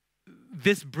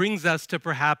this brings us to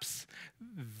perhaps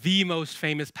the most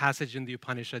famous passage in the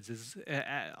Upanishads is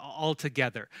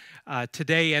altogether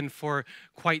today and for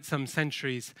quite some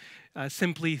centuries,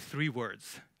 simply three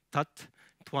words: tat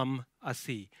tvam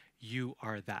asi, you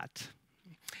are that.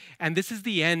 And this is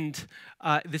the end,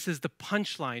 this is the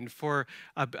punchline for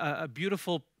a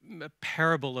beautiful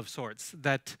parable of sorts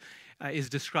that is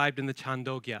described in the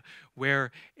Chandogya,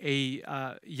 where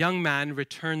a young man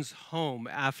returns home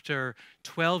after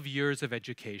 12 years of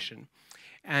education.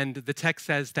 And the text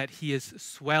says that he is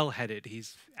swell-headed.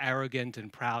 He's arrogant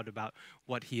and proud about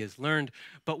what he has learned.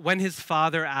 But when his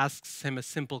father asks him a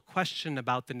simple question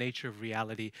about the nature of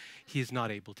reality, he is not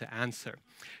able to answer.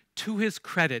 To his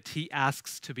credit, he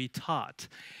asks to be taught.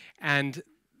 And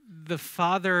the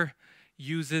father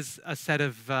uses a set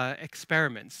of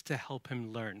experiments to help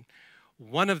him learn.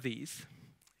 One of these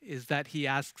is that he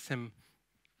asks him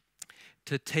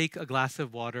to take a glass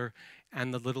of water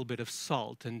and a little bit of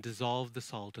salt and dissolve the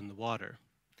salt in the water.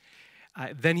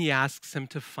 Then he asks him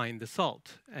to find the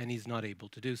salt, and he's not able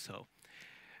to do so.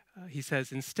 He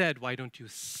says, instead, why don't you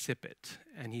sip it?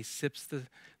 And he sips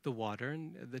the water,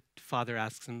 and the father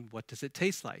asks him, what does it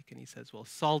taste like? And he says, well,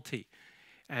 salty.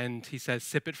 And he says,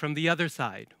 sip it from the other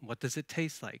side. What does it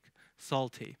taste like?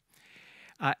 Salty.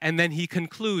 And then he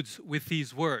concludes with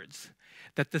these words,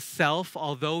 that the self,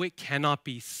 although it cannot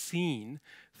be seen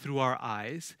through our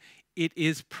eyes, it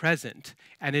is present,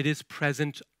 and it is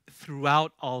present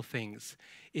throughout all things.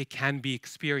 It can be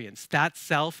experienced. That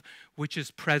self which is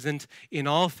present in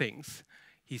all things,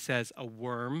 he says, a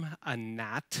worm, a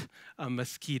gnat, a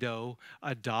mosquito,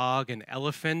 a dog, an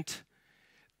elephant,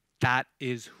 that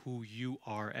is who you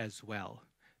are as well.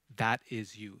 That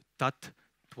is you. Tat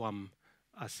tvam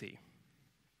asi.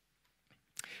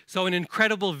 So an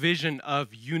incredible vision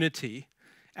of unity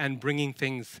and bringing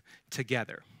things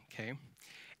together, okay?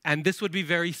 And this would be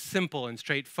very simple and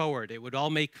straightforward. It would all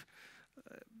make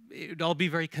it would all be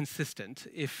very consistent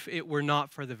if it were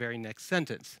not for the very next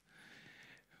sentence,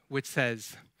 which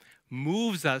says,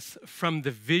 moves us from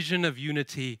the vision of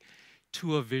unity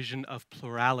to a vision of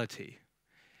plurality.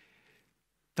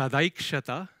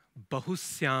 Tadaikshata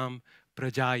bahusyam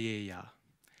prajayeya.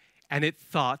 And it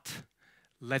thought,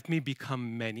 let me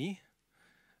become many,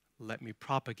 let me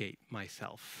propagate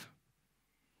myself.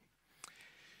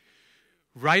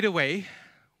 Right away,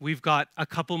 we've got a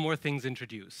couple more things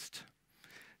introduced.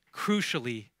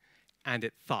 Crucially, and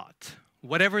it thought.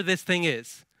 Whatever this thing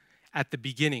is, at the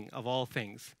beginning of all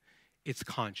things, it's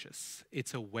conscious,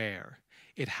 it's aware,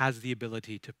 it has the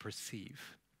ability to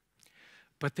perceive.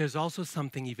 But there's also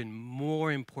something even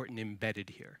more important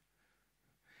embedded here,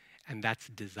 and that's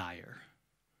desire.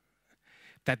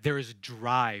 That there is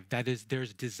drive, that is,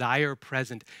 there's desire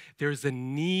present, there's a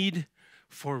need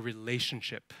for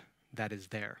relationship that is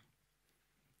there.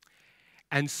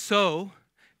 And so,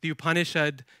 the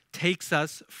Upanishad takes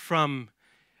us from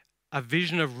a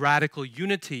vision of radical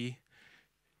unity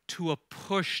to a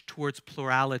push towards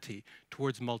plurality,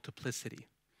 towards multiplicity.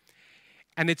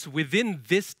 And it's within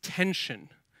this tension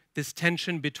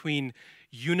between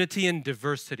unity and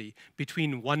diversity,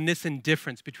 between oneness and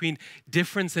difference, between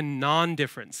difference and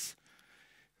non-difference.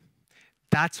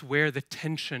 That's where the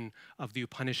tension of the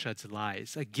Upanishads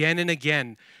lies. Again and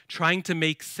again, trying to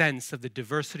make sense of the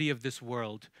diversity of this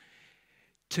world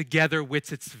together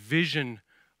with its vision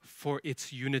for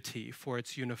its unity, for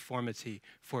its uniformity,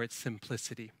 for its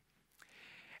simplicity.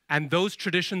 And those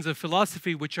traditions of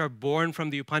philosophy which are born from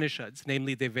the Upanishads,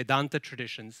 namely the Vedanta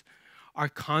traditions, are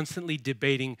constantly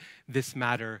debating this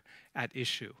matter at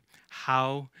issue.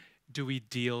 How do we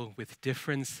deal with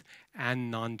difference and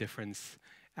non-difference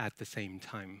at the same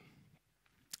time?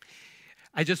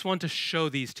 I just want to show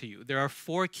these to you. There are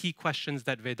 4 key questions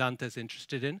that Vedanta is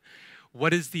interested in.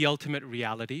 What is the ultimate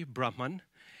reality, Brahman?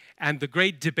 And the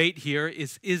great debate here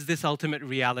is this ultimate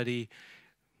reality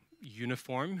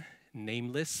uniform,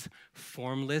 nameless,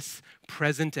 formless,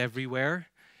 present everywhere,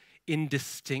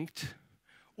 indistinct,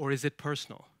 or is it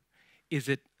personal? Is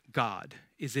it God?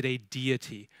 Is it a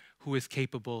deity who is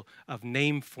capable of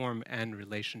name, form, and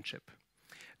relationship?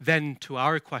 Then to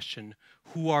our question,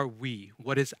 who are we?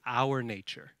 What is our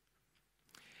nature?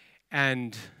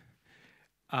 And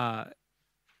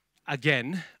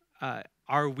again,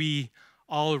 are we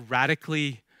all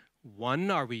radically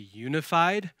one? Are we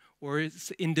unified? Or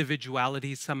is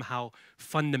individuality somehow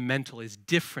fundamental? Is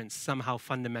difference somehow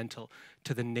fundamental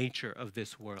to the nature of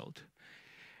this world?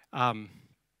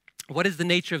 What is the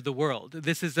nature of the world?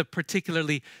 This is a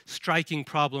particularly striking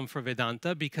problem for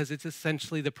Vedanta because it's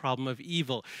essentially the problem of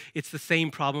evil. It's the same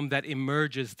problem that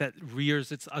emerges, that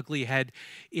rears its ugly head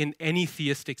in any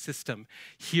theistic system.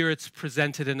 Here it's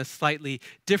presented in a slightly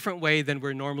different way than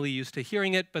we're normally used to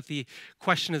hearing it, but the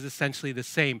question is essentially the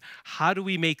same. How do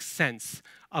we make sense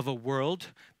of a world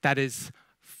that is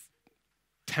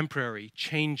temporary,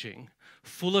 changing,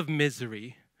 full of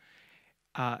misery,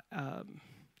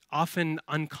 often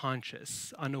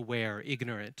unconscious, unaware,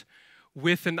 ignorant,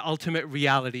 with an ultimate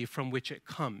reality from which it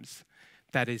comes,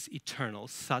 that is eternal,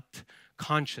 sat,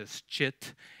 conscious,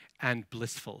 chit, and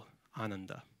blissful,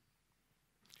 ananda.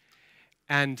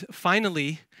 And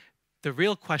finally, the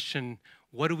real question,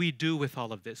 what do we do with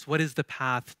all of this? What is the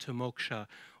path to moksha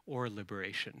or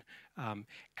liberation?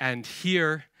 And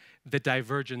here, the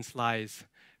divergence lies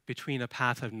between a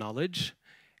path of knowledge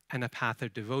and a path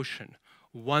of devotion,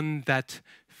 one that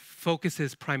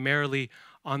focuses primarily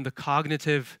on the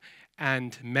cognitive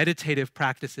and meditative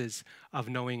practices of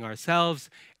knowing ourselves,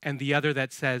 and the other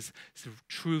that says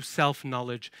true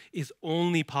self-knowledge is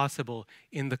only possible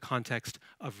in the context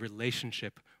of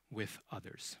relationship with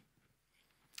others.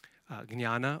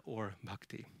 Jnana or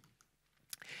bhakti.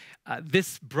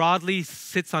 This broadly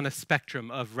sits on a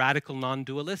spectrum of radical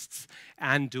non-dualists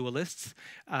and dualists.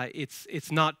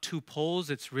 It's not 2 poles,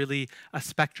 it's really a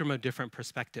spectrum of different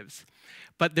perspectives.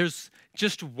 But there's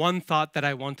just one thought that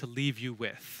I want to leave you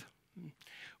with,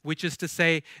 which is to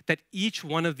say that each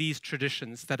one of these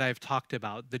traditions that I've talked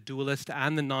about, the dualist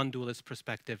and the non-dualist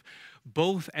perspective,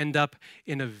 both end up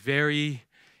in a very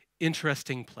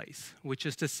interesting place, which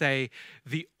is to say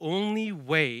the only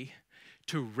way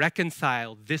to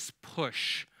reconcile this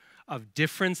push of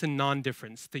difference and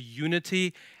non-difference, the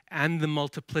unity and the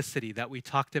multiplicity that we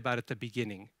talked about at the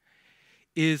beginning,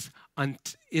 is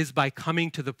by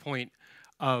coming to the point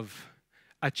of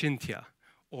achintya,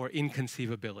 or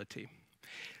inconceivability.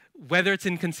 Whether it's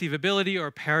inconceivability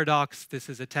or paradox, this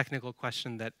is a technical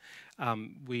question that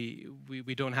we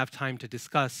don't have time to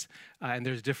discuss, and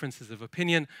there's differences of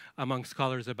opinion among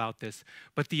scholars about this.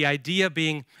 But the idea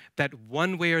being that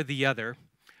one way or the other,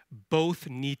 both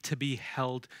need to be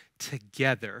held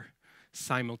together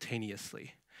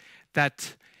simultaneously.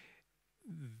 That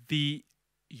the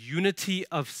unity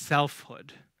of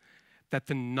selfhood, that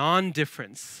the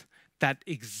non-difference that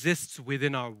exists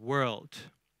within our world,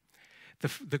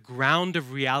 the ground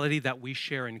of reality that we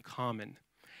share in common,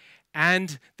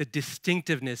 and the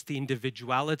distinctiveness, the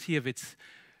individuality of its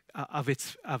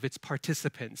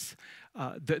participants,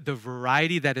 the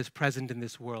variety that is present in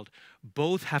this world,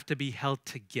 both have to be held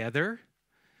together,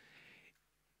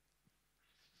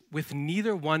 with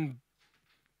neither one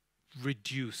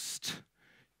reduced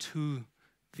to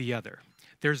the other.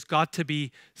 There's got to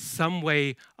be some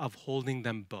way of holding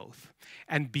them both.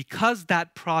 And because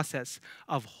that process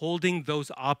of holding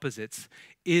those opposites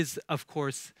is, of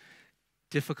course,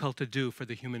 difficult to do for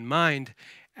the human mind,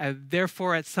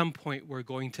 therefore at some point we're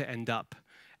going to end up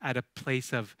at a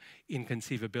place of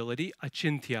inconceivability,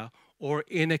 achintya, or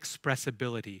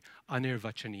inexpressibility,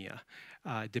 anirvachaniya,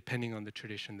 depending on the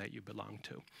tradition that you belong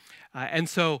to. And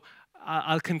so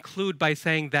I'll conclude by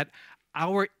saying that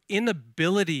our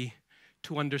inability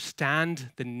to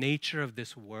understand the nature of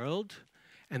this world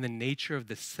and the nature of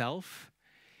the self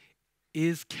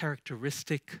is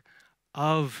characteristic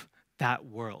of that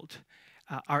world.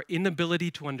 Our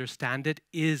inability to understand it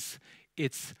is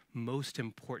its most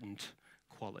important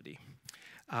quality.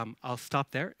 I'll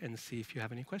stop there and see if you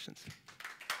have any questions.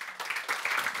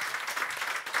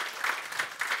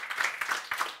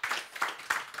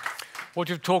 What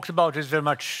you've talked about is very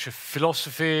much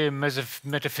philosophy,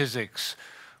 metaphysics.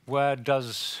 Where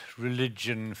does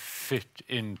religion fit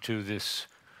into this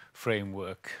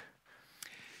framework?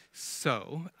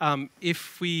 So,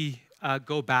 if we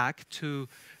go back to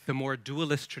the more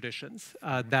dualist traditions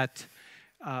that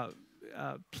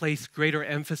place greater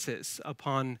emphasis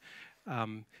upon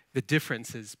the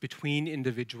differences between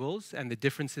individuals and the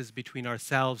differences between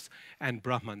ourselves and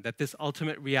Brahman, that this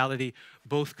ultimate reality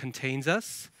both contains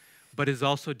us but is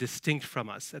also distinct from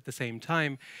us at the same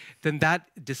time, then that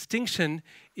distinction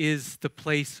is the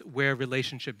place where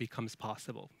relationship becomes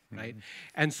possible, right?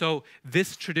 And so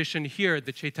this tradition here,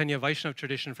 the Chaitanya Vaishnava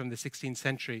tradition from the 16th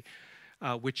century,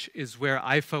 which is where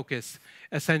I focus,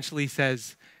 essentially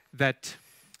says that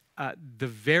the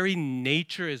very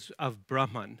nature of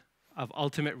Brahman, of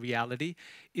ultimate reality,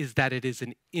 is that it is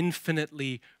an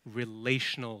infinitely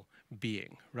relational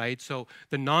being, right? So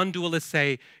the non-dualists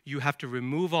say you have to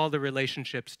remove all the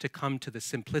relationships to come to the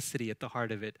simplicity at the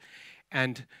heart of it.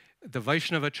 And the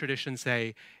Vaishnava traditions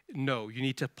say, no, you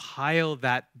need to pile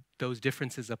those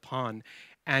differences upon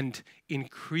and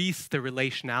increase the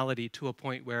relationality to a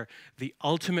point where the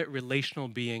ultimate relational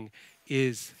being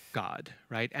is God,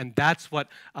 right? And that's what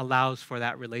allows for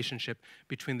that relationship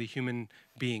between the human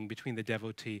being, between the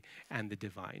devotee and the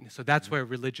divine. So that's where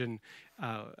religion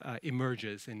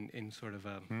emerges in sort of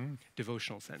a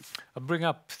devotional sense. I'll bring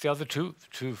up the other two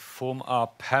to form our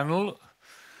panel.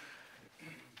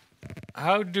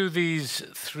 How do these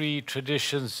three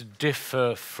traditions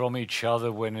differ from each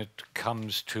other when it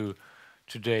comes to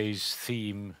today's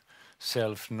theme,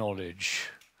 self-knowledge?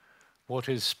 What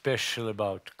is special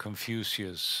about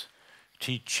Confucius'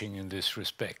 teaching in this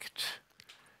respect?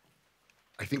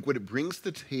 I think what it brings to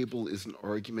the table is an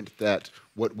argument that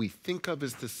what we think of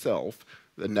as the self,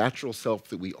 the natural self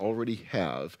that we already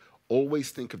have,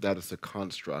 always think of that as a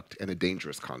construct and a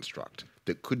dangerous construct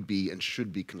that could be and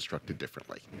should be constructed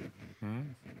differently.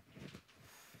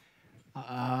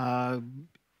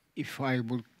 If I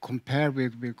would compare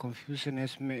with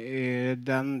Confucianism,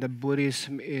 then the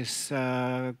Buddhism is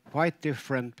quite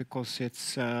different because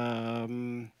it's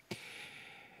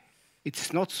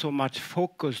not so much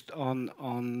focused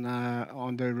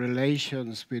on the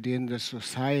relations within the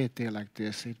society like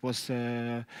this. It was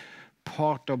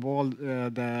part of all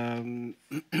the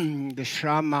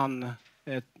shaman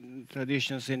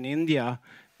traditions in India.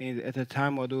 At the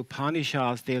time of the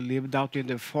Upanishads, they lived out in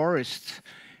the forests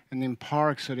and in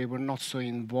parks, so they were not so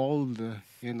involved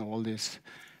in all this.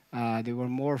 They were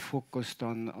more focused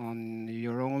on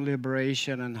your own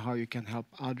liberation and how you can help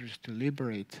others to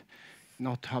liberate,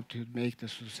 not how to make the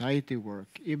society work,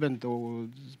 even though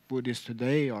Buddhists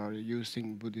today are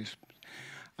using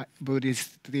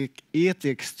Buddhistic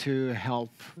ethics to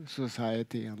help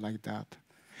society and like that.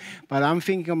 But I'm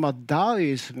thinking about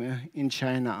Taoism in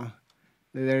China.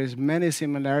 There is many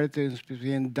similarities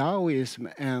between Taoism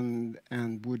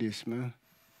and Buddhism.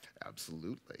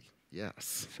 Absolutely.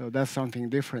 Yes. So that's something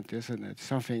different, isn't it?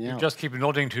 Something else. Just keep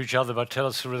nodding to each other, but tell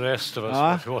us the rest of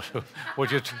us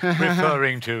what you're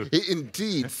referring to.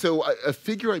 Indeed. So a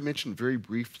figure I mentioned very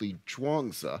briefly,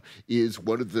 Zhuangzi, is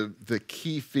one of the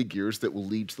key figures that will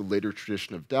lead to the later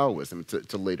tradition of Taoism.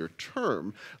 It's a later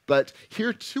term, but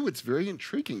here too it's very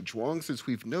intriguing. Zhuangzi, as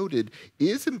we've noted,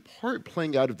 is in part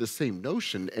playing out of the same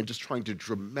notion and just trying to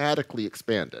dramatically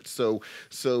expand it. So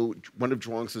one of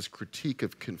Zhuangzi's critiques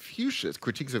of Confucius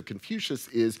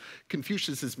is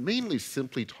Confucius is mainly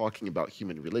simply talking about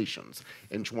human relations,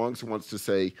 and Zhuangzi wants to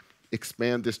say,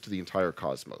 expand this to the entire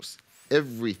cosmos.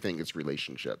 Everything is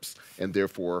relationships, and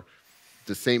therefore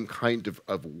the same kind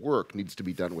of work needs to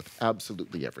be done with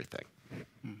absolutely everything.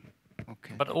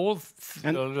 Okay. But all...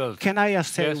 Can I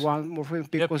just say yes. one more thing?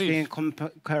 Because in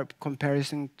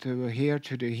comparison to here,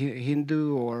 to the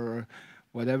Hindu or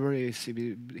whatever is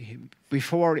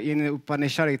before in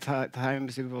Upanishadic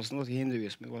times, it was not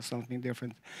Hinduism, it was something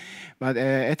different. But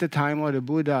at the time of the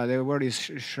Buddha, there were these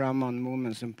Shraman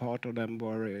movements, and part of them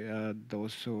were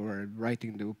those who were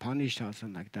writing the Upanishads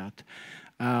and like that.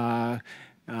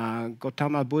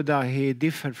 Gautama Buddha, he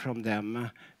differed from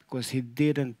them because he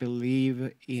didn't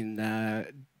believe in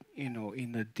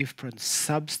in a different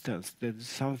substance, that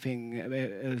something,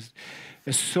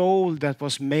 a soul that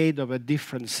was made of a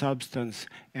different substance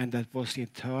and that was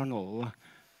eternal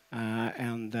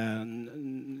and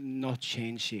not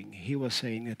changing. He was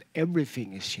saying that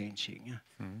everything is changing.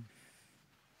 Mm.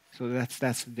 So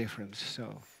that's the difference.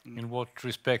 So, in what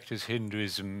respect is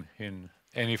Hinduism in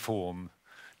any form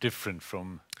different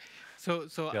from? So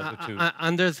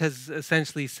Anders has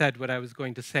essentially said what I was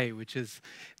going to say, which is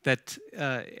that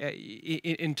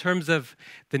in terms of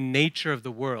the nature of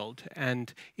the world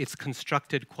and its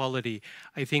constructed quality,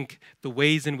 I think the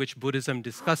ways in which Buddhism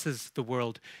discusses the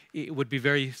world would be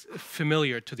very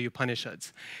familiar to the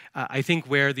Upanishads. I think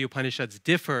where the Upanishads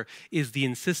differ is the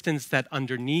insistence that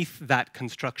underneath that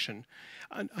construction,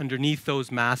 underneath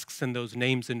those masks and those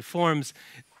names and forms,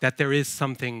 that there is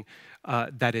something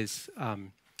that is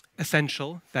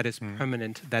essential, that is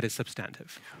permanent, that is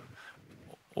substantive.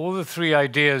 All the three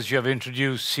ideas you have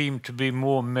introduced seem to be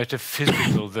more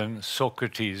metaphysical than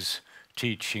Socrates'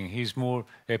 teaching. He's more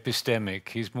epistemic,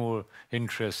 he's more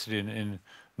interested in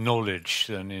knowledge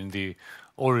than in the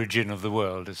origin of the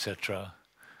world, etc.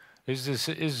 Is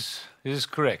this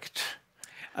correct?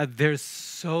 There's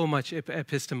so much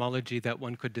epistemology that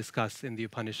one could discuss in the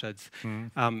Upanishads.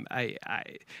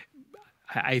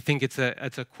 I think it's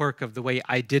a quirk of the way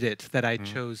I did it, that I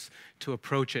chose to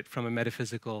approach it from a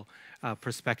metaphysical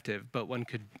perspective. But one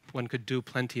could do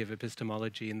plenty of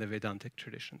epistemology in the Vedantic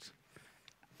traditions.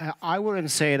 I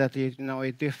wouldn't say that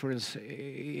it differs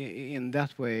in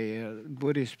that way,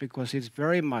 Buddhist, because it's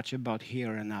very much about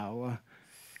here and now,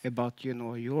 about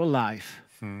your life.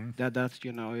 That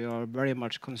you are very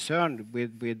much concerned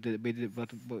with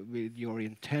your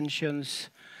intentions.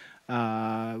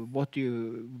 What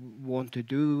you want to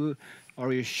do,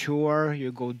 are you sure?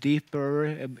 You go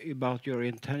deeper about your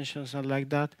intentions and like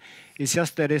that. It's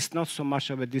just that it's not so much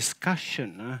of a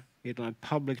discussion, a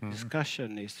public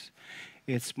discussion.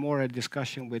 It's more a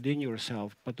discussion within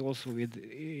yourself, but also with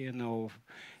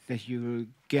that you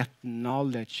get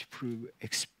knowledge through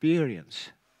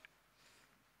experience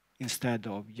instead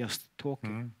of just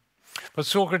talking. But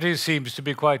Socrates seems to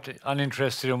be quite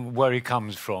uninterested in where he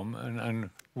comes from and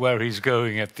where he's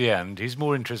going at the end. He's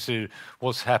more interested in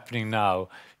what's happening now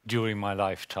during my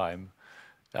lifetime.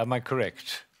 Am I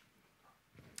correct?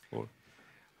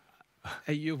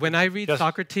 When I read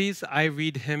Socrates, I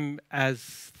read him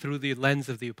as through the lens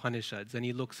of the Upanishads, and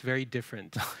he looks very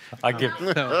different. I give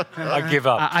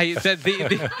up.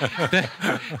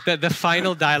 The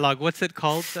final dialogue, what's it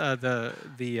called? To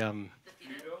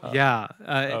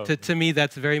me,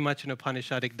 that's very much an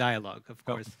Upanishadic dialogue. Of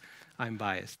course, I'm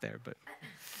biased there, but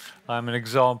I'm an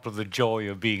example of the joy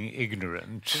of being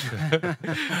ignorant.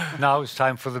 Now it's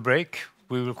time for the break.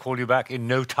 We will call you back in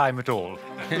no time at all.